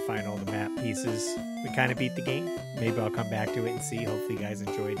 We're trying to find all the map pieces. We kind of beat the game. Maybe I'll come back to it and see. Hopefully you guys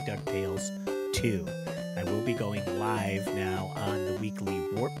enjoyed Ducktales 2. I will be going live now on the weekly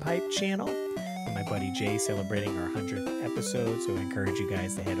Warp Pipe channel. with my buddy Jay celebrating our 100th episode. So I encourage you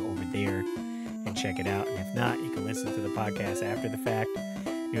guys to head over there and check it out. And if not, you can listen to the podcast after the fact.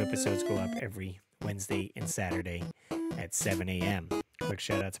 New episodes go up every Wednesday and Saturday at 7 a.m. Quick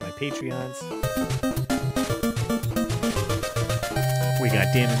shout out to my Patreons. We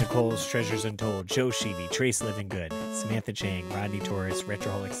got Dan and Nicole's Treasures Untold, Joe Sheevy, Trace Living Good, Samantha Chang, Rodney Torres,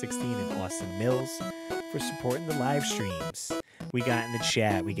 Retroholic16, and Austin Mills for supporting the live streams. We got in the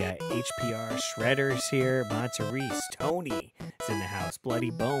chat, we got HPR Shredders here, Monterese, Tony is in the house, Bloody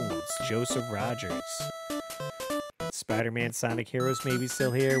Bones, Joseph Rogers, Spider-Man Sonic Heroes maybe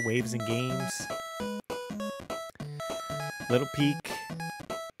still here, Waves and Games, Little Peak,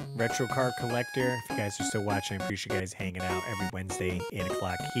 Retro Car Collector. If you guys are still watching, I appreciate you guys hanging out every Wednesday, 8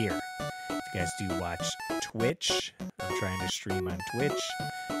 o'clock here. If you guys do watch Twitch, I'm trying to stream on Twitch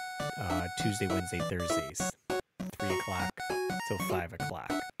Tuesday, Wednesday, Thursdays, 3 o'clock till 5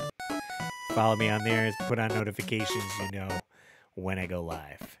 o'clock. Follow me on there, put on notifications, you know when I go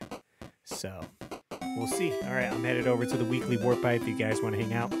live. So, we'll see. All right, I'm headed over to the weekly Warp Pipe if you guys want to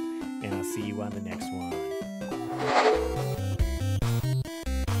hang out, and I'll see you on the next one.